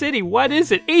into the city. What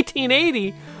is it?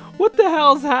 1880? What the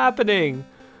hell's happening?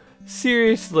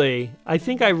 Seriously, I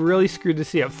think I really screwed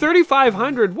this up.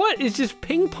 3,500? What? It's just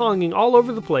ping-ponging all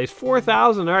over the place.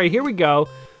 4,000. All right, here we go.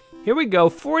 Here we go.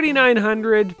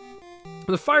 4,900.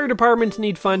 The fire departments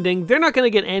need funding. They're not going to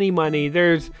get any money.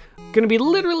 There's going to be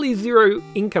literally zero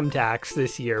income tax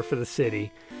this year for the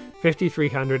city.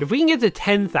 5,300. If we can get to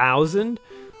 10,000,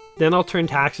 then I'll turn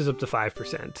taxes up to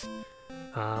 5%.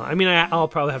 I mean, I'll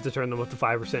probably have to turn them up to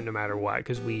 5% no matter what,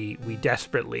 because we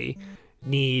desperately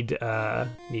need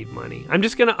money. I'm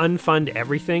just going to unfund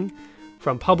everything,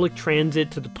 from public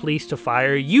transit to the police to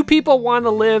fire. You people want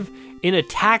to live in a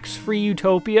tax-free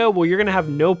utopia? Well, you're going to have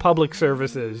no public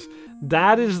services.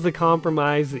 That is the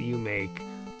compromise that you make.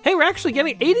 Hey, we're actually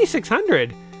getting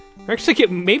 8,600. We're actually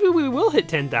maybe we will hit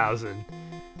 10,000.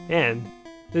 Man,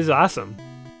 this is awesome.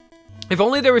 If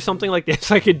only there was something like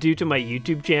this I could do to my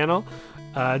YouTube channel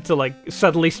to, like,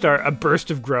 suddenly start a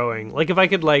burst of growing. Like, if I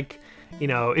could, like, you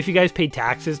know, if you guys pay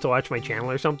taxes to watch my channel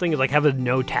or something, like, have a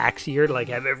no tax year to, like,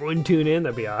 have everyone tune in,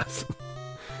 that'd be awesome.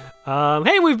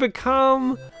 Hey, we've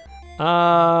become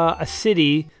a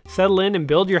city. Settle in and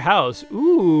build your house.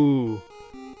 Ooh,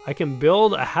 I can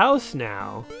build a house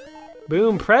now.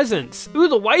 Boom, presents. Ooh,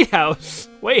 the White House.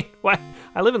 Wait, what?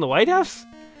 I live in the White House?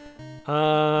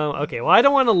 Okay, well, I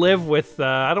don't want to live with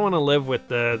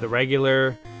the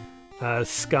regular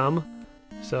scum.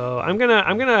 So I'm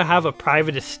gonna have a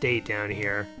private estate down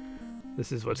here.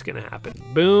 This is what's gonna happen.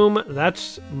 Boom,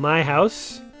 that's my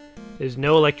house. There's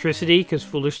no electricity because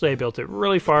foolishly I built it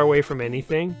really far away from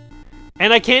anything.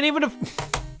 And I can't even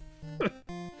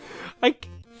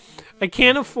I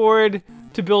can't afford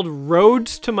to build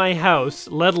roads to my house,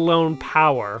 let alone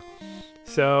power.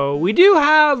 So we do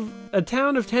have a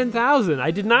town of 10,000.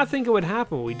 I did not think it would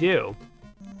happen. We do.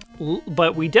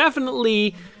 But we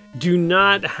definitely do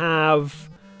not have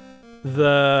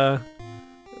the...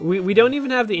 We don't even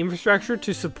have the infrastructure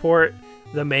to support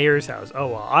the mayor's house. Oh,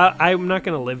 well, I'm not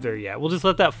going to live there yet. We'll just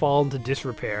let that fall into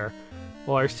disrepair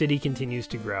while our city continues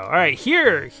to grow. All right,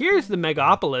 here's the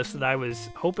megapolis that I was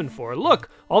hoping for. Look,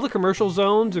 all the commercial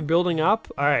zones are building up.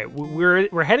 All right,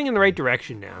 we're heading in the right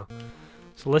direction now.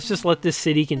 So let's just let this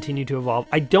city continue to evolve.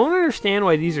 I don't understand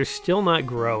why these are still not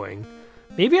growing.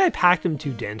 Maybe I packed them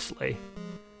too densely.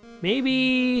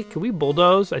 Maybe, can we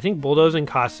bulldoze? I think bulldozing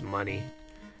costs money.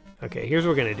 Okay, here's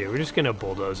what we're gonna do. We're just gonna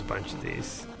bulldoze a bunch of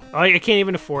these. Oh, I can't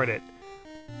even afford it.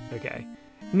 Okay.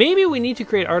 Maybe we need to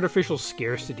create artificial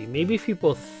scarcity. Maybe if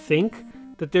people think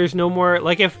that there's no more,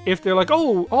 like if they're like,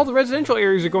 oh, all the residential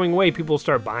areas are going away, people will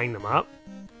start buying them up.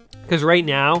 Because right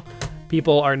now,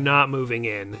 people are not moving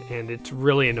in, and it's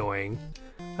really annoying.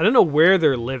 I don't know where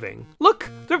they're living. Look,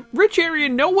 the rich area,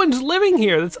 no one's living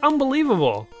here. That's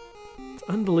unbelievable. It's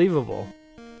unbelievable.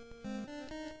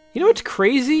 You know what's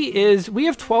crazy is we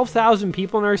have 12,000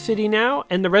 people in our city now,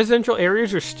 and the residential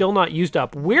areas are still not used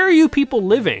up. Where are you people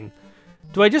living?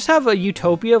 Do I just have a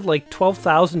utopia of like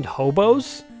 12,000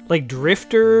 hobos? Like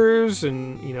drifters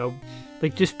and, you know,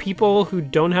 like just people who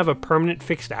don't have a permanent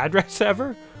fixed address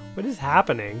ever? What is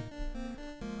happening?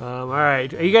 All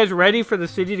right, are you guys ready for the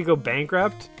city to go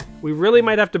bankrupt? We really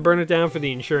might have to burn it down for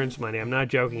the insurance money. I'm not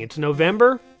joking. It's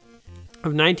November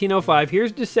of 1905.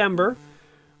 Here's December.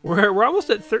 We're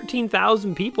almost at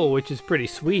 13,000 people, which is pretty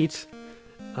sweet.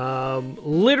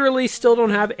 Literally still don't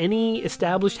have any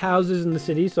established houses in the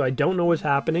city, so I don't know what's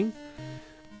happening.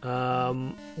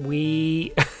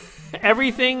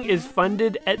 Everything is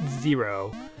funded at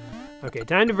 0. Okay,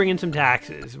 time to bring in some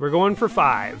taxes. We're going for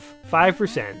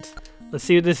 5%. Let's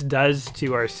see what this does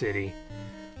to our city.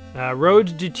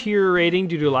 Roads deteriorating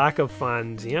due to lack of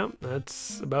funds. Yep,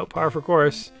 that's about par for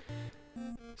course.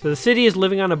 So the city is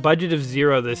living on a budget of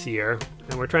 0 this year,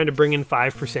 and we're trying to bring in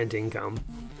 5% income.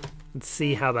 Let's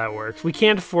see how that works. We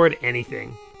can't afford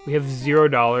anything. We have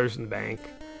 $0 in the bank.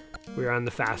 We're on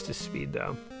the fastest speed,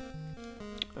 though.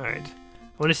 All right.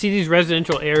 I want to see these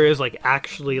residential areas, like,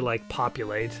 actually, like,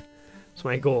 populate. That's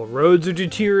my goal. Roads are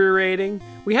deteriorating.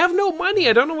 We have no money.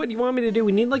 I don't know what you want me to do.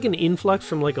 We need, like, an influx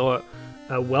from, like, a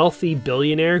wealthy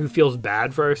billionaire who feels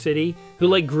bad for our city, who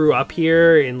like grew up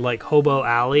here in like Hobo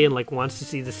Alley and like wants to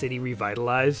see the city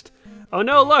revitalized. Oh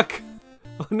no, look!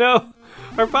 Oh no!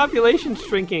 Our population's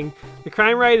shrinking. The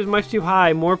crime rate is much too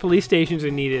high. More police stations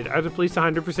are needed. Are the police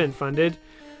 100% funded?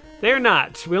 They're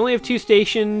not. We only have 2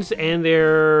 stations and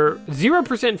they're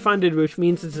 0% funded, which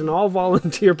means it's an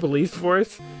all-volunteer police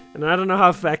force. And I don't know how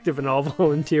effective an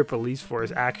all-volunteer police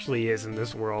force actually is in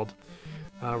this world.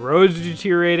 Roads are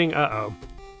deteriorating. Uh-oh.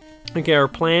 Okay, our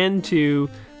plan to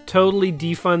totally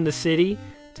defund the city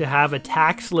to have a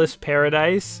taxless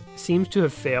paradise seems to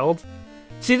have failed.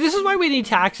 See, this is why we need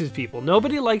taxes, people.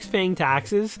 Nobody likes paying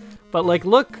taxes, but like,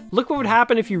 look what would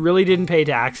happen if you really didn't pay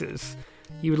taxes.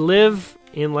 You would live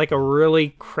in like a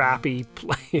really crappy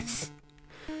place.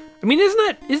 I mean,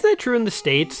 isn't that true in the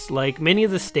States? Like, many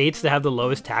of the states that have the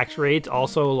lowest tax rates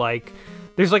also like...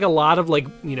 There's like a lot of like,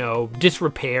 you know,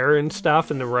 disrepair and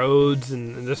stuff in the roads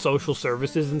and the social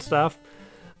services and stuff.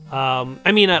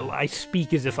 I mean, I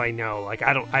speak as if I know. Like,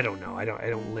 I don't know. I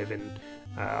don't live in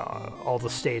all the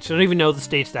states. I don't even know the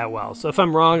states that well. So if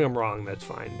I'm wrong, I'm wrong. That's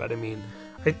fine. But I mean,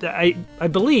 I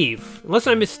believe, unless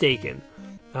I'm mistaken,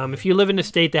 if you live in a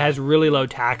state that has really low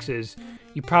taxes,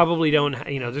 you probably don't.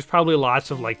 You know, there's probably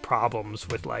lots of like problems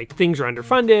with like things are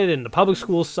underfunded and the public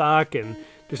schools suck and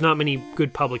there's not many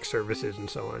good public services and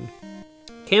so on.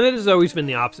 Canada's always been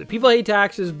the opposite. People hate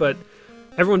taxes, but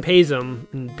everyone pays them,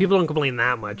 and people don't complain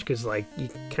that much because, like, you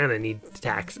kind of need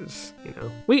taxes, you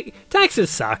know? Taxes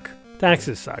suck.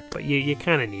 Taxes suck, but you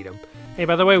kind of need them. Hey,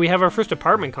 by the way, we have our first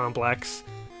apartment complex.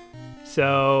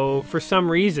 So, for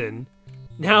some reason,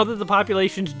 now that the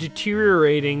population's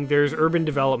deteriorating, there's urban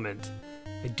development.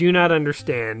 I do not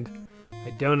understand.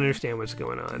 I don't understand what's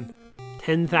going on.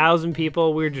 10,000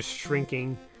 people, we're just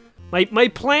shrinking. My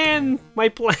plan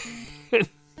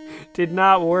did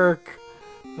not work.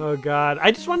 Oh god, I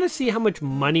just want to see how much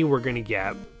money we're gonna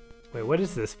get. Wait, what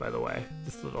is this, by the way?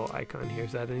 This little icon here,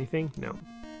 is that anything? No.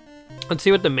 Let's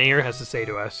see what the mayor has to say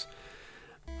to us.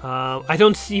 I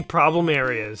don't see problem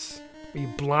areas. Are you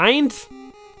blind?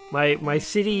 My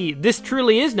city, this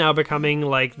truly is now becoming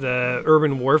like the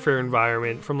urban warfare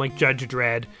environment from like Judge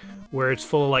Dredd, where it's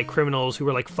full of like criminals who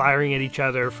are like firing at each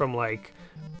other from like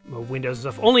windows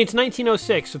and stuff. Only it's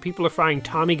 1906, so people are firing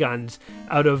Tommy guns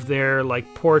out of their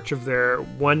like porch of their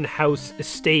one house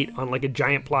estate on like a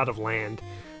giant plot of land.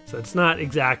 So it's not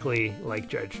exactly like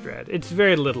Judge Dredd. It's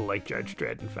very little like Judge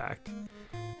Dredd, in fact.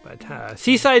 But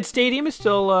Seaside Stadium is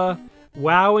still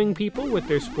wowing people with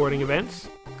their sporting events.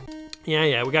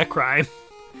 Yeah, we got crime.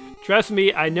 Trust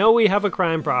me, I know we have a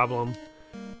crime problem.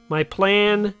 My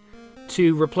plan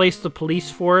to replace the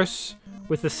police force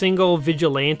with a single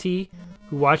vigilante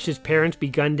who watched his parents be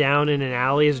gunned down in an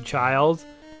alley as a child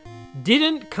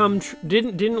didn't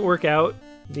work out.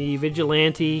 The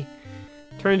vigilante,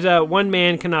 turns out one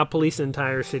man cannot police an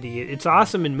entire city. It's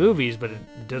awesome in movies, but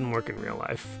it doesn't work in real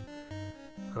life.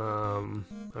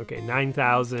 Okay,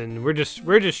 9,000. We're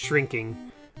just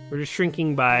shrinking. We're just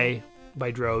shrinking by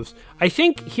droves. I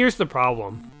think here's the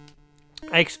problem.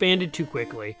 I expanded too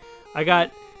quickly. I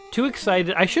got too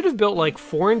excited. I should have built like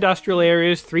 4 industrial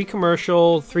areas, 3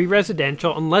 commercial, 3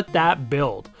 residential, and let that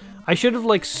build. I should have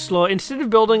like instead of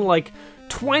building like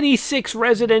 26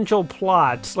 residential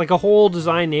plots, like a whole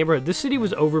design neighborhood. This city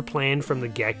was overplanned from the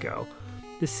get-go.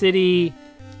 The city,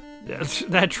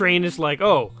 that train is like,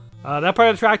 oh, that part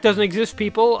of the track doesn't exist,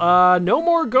 people. No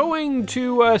more going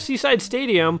to Seaside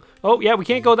Stadium. Oh, yeah, we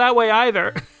can't go that way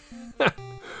either.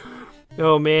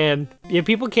 Oh, man. Yeah,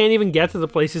 people can't even get to the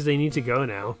places they need to go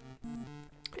now.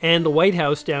 And the White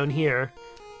House down here.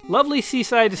 Lovely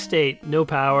seaside estate. No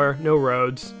power, no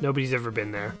roads. Nobody's ever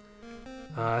been there.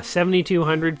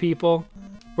 7,200 people.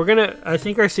 I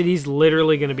think our city's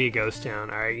literally gonna be a ghost town.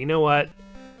 Alright, you know what?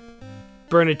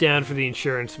 Burn it down for the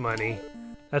insurance money.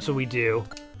 That's what we do.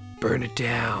 Burn it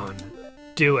down.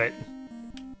 Do it.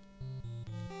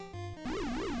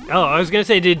 Oh, I was gonna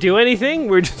say, did it do anything?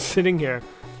 We're just sitting here.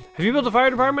 Have you built a fire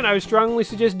department? I would strongly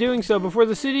suggest doing so before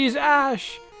the city is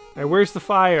ash. Alright, where's the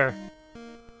fire?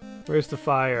 Where's the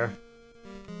fire?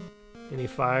 Any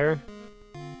fire?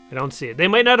 I don't see it. They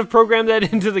might not have programmed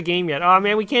that into the game yet. Oh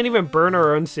man, we can't even burn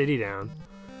our own city down.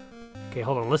 Okay,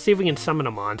 hold on. Let's see if we can summon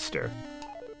a monster.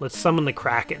 Let's summon the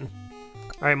Kraken.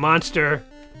 Alright, monster.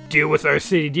 Deal with our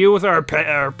city. Deal with our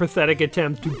pathetic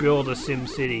attempt to build a Sim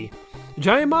City. A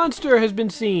giant monster has been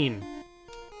seen.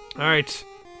 Alright.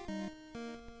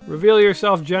 Reveal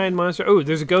yourself, giant monster. Oh,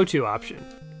 there's a go-to option.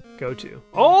 Go-to.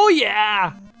 Oh,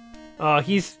 yeah!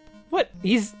 What?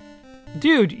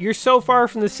 Dude, you're so far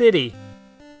from the city.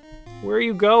 Where are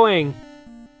you going?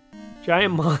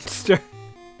 Giant monster.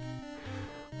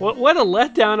 What a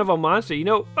letdown of a monster. You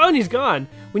know, oh, and he's gone.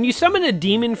 When you summon a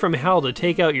demon from hell to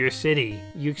take out your city,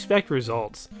 you expect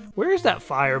results. Where is that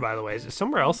fire, by the way? Is it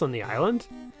somewhere else on the island?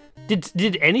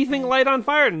 Did anything light on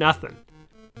fire? Nothing.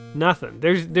 Nothing.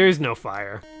 There's no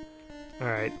fire. All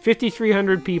right,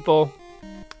 5,300 people.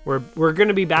 We're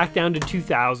gonna be back down to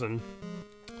 2,000.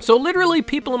 So literally,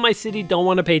 people in my city don't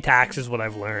want to pay taxes. What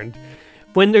I've learned.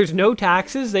 When there's no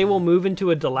taxes, they will move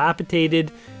into a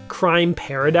dilapidated crime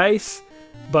paradise.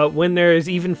 But when there's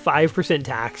even 5%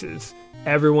 taxes,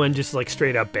 everyone just like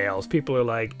straight up bails. People are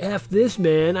like, F this,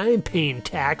 man. I ain't paying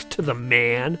tax to the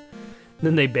man. And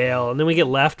then they bail. And then we get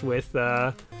left with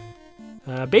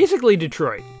basically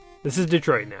Detroit. This is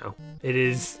Detroit now. It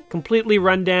is completely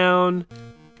run down.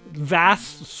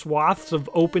 Vast swaths of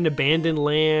open, abandoned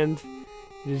land.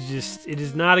 It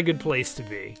is not a good place to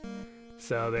be.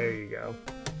 So there you go.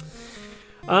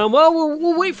 Well,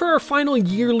 we'll wait for our final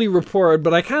yearly report,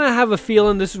 but I kind of have a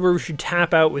feeling this is where we should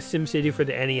tap out with SimCity for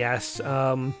the NES.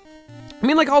 I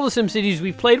mean, like all the SimCities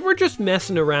we've played, we're just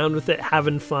messing around with it,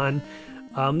 having fun.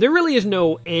 There really is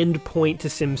no end point to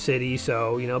SimCity,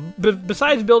 so, you know,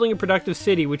 besides building a productive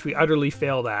city, which we utterly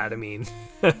failed at, I mean,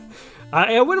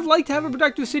 I would have liked to have a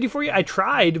productive city for you. I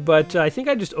tried, but I think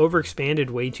I just overexpanded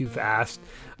way too fast.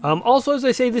 Also, as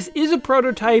I say, this is a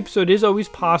prototype, so it is always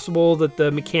possible that the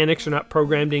mechanics are not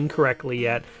programmed incorrectly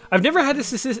yet. I've never had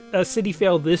a city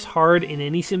fail this hard in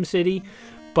any SimCity,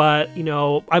 but, you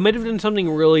know, I might have done something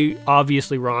really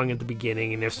obviously wrong at the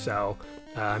beginning, and if so,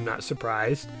 I'm not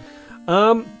surprised.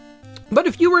 But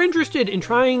if you were interested in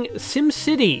trying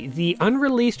SimCity, the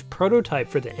unreleased prototype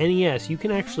for the NES, you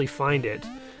can actually find it.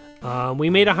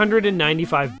 We made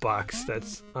 195 bucks.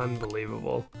 That's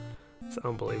unbelievable. It's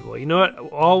unbelievable. You know what?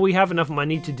 All we have enough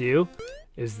money to do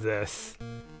is this.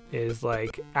 Is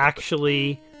like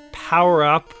actually power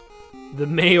up the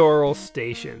mayoral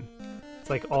station. It's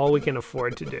like all we can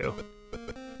afford to do.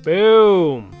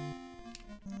 Boom!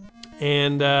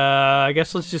 And I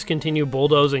guess let's just continue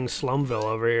bulldozing Slumville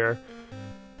over here.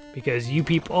 Because you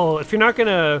people, if you're not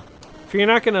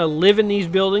gonna live in these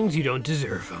buildings, you don't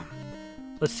deserve them.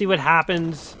 Let's see what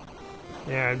happens.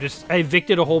 Yeah, I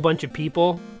evicted a whole bunch of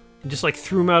people and just like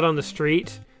threw them out on the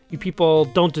street. You people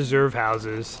don't deserve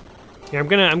houses. Yeah, I'm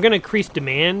gonna increase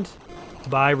demand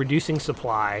by reducing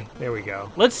supply. There we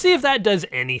go. Let's see if that does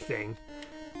anything.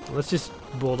 Let's just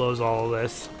bulldoze all of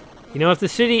this. You know,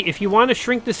 if you want to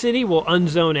shrink the city, we'll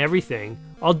unzone everything.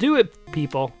 I'll do it,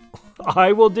 people.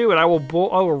 I will do it. I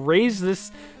will raise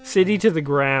this city to the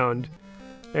ground.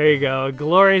 There you go. A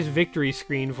glorious victory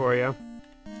screen for you.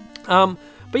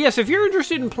 But yes, if you're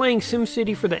interested in playing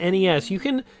SimCity for the NES, you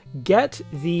can get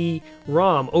the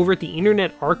ROM over at the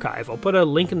Internet Archive. I'll put a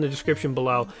link in the description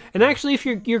below. And actually, if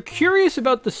you're curious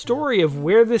about the story of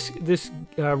where this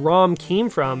ROM came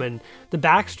from and the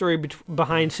backstory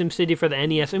behind SimCity for the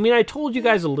NES, I mean, I told you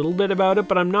guys a little bit about it,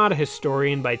 but I'm not a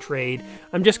historian by trade.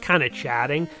 I'm just kind of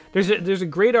chatting. There's a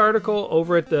great article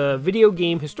over at the Video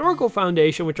Game Historical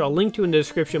Foundation, which I'll link to in the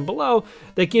description below,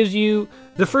 that gives you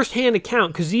the first-hand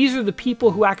account, because these are the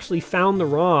people who actually found the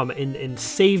ROM and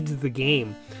saved the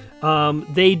game.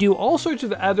 They do all sorts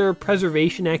of other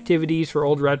preservation activities for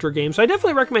old retro games, so I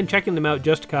definitely recommend checking them out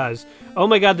just because. Oh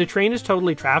my god, the train is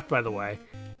totally trapped, by the way.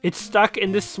 It's stuck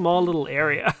in this small little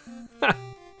area.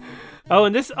 Oh,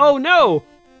 and this... Oh, no!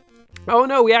 Oh,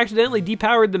 no, we accidentally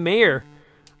depowered the mayor.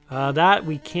 That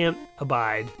we can't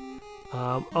abide.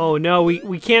 Oh, no,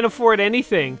 we can't afford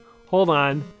anything. Hold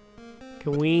on.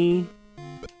 Can we...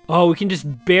 Oh, we can just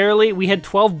barely... We had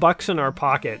 12 bucks in our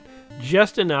pocket.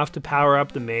 Just enough to power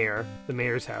up the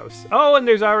mayor's house. Oh, and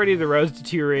there's already the roads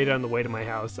deteriorated on the way to my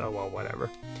house. Oh, well, whatever.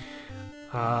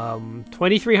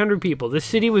 2,300 people. This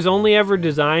city was only ever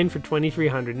designed for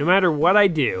 2,300. No matter what I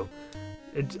do,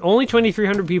 it's only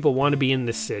 2,300 people want to be in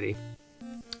this city.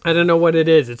 I don't know what it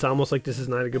is. It's almost like this is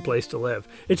not a good place to live.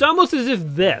 It's almost as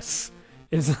if this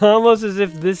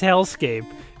hellscape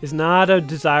is not a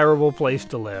desirable place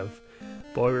to live.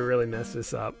 Boy, we really messed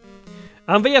this up.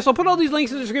 But yes, I'll put all these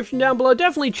links in the description down below.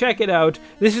 Definitely check it out.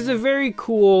 This is a very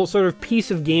cool sort of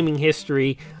piece of gaming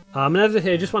history. And as I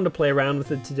said, I just wanted to play around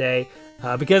with it today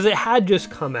because it had just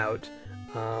come out.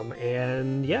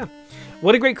 And yeah,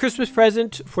 what a great Christmas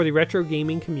present for the retro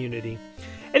gaming community.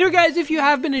 Anyway, guys, if you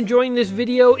have been enjoying this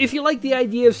video, if you like the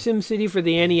idea of SimCity for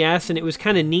the NES and it was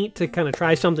kind of neat to kind of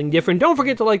try something different, don't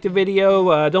forget to like the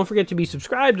video. Don't forget to be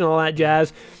subscribed and all that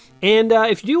jazz. And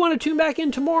if you do want to tune back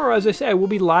in tomorrow, as I say, I will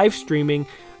be live streaming.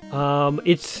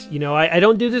 It's, you know, I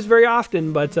don't do this very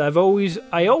often, but I always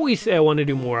say I want to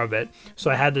do more of it,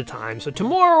 so I had the time. So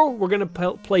tomorrow, we're going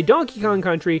to play Donkey Kong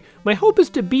Country. My hope is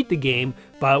to beat the game,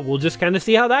 but we'll just kind of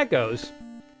see how that goes.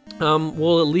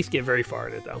 We'll at least get very far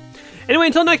in it, though. Anyway,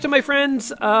 until next time, my friends,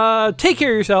 take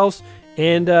care of yourselves,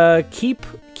 and keep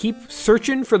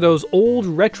searching for those old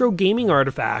retro gaming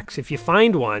artifacts. If you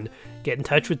find one, get in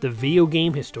touch with the Video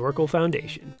Game Historical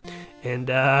Foundation. And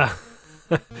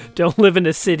don't live in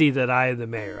a city that I am the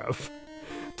mayor of.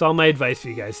 That's all my advice for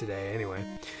you guys today, anyway.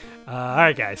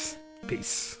 Alright, guys.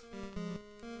 Peace.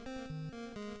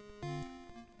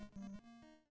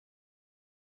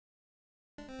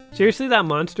 Seriously, that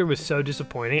monster was so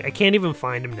disappointing. I can't even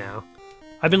find him now.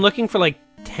 I've been looking for like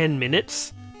 10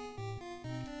 minutes.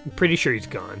 I'm pretty sure he's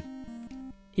gone.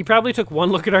 He probably took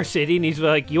one look at our city and he's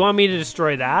like, you want me to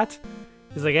destroy that?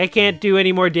 He's like, I can't do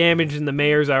any more damage than the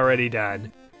mayor's already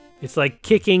done. It's like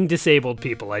kicking disabled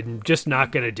people. I'm just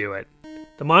not going to do it.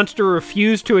 The monster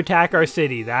refused to attack our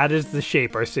city. That is the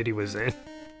shape our city was in.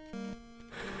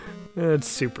 That's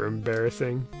super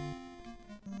embarrassing.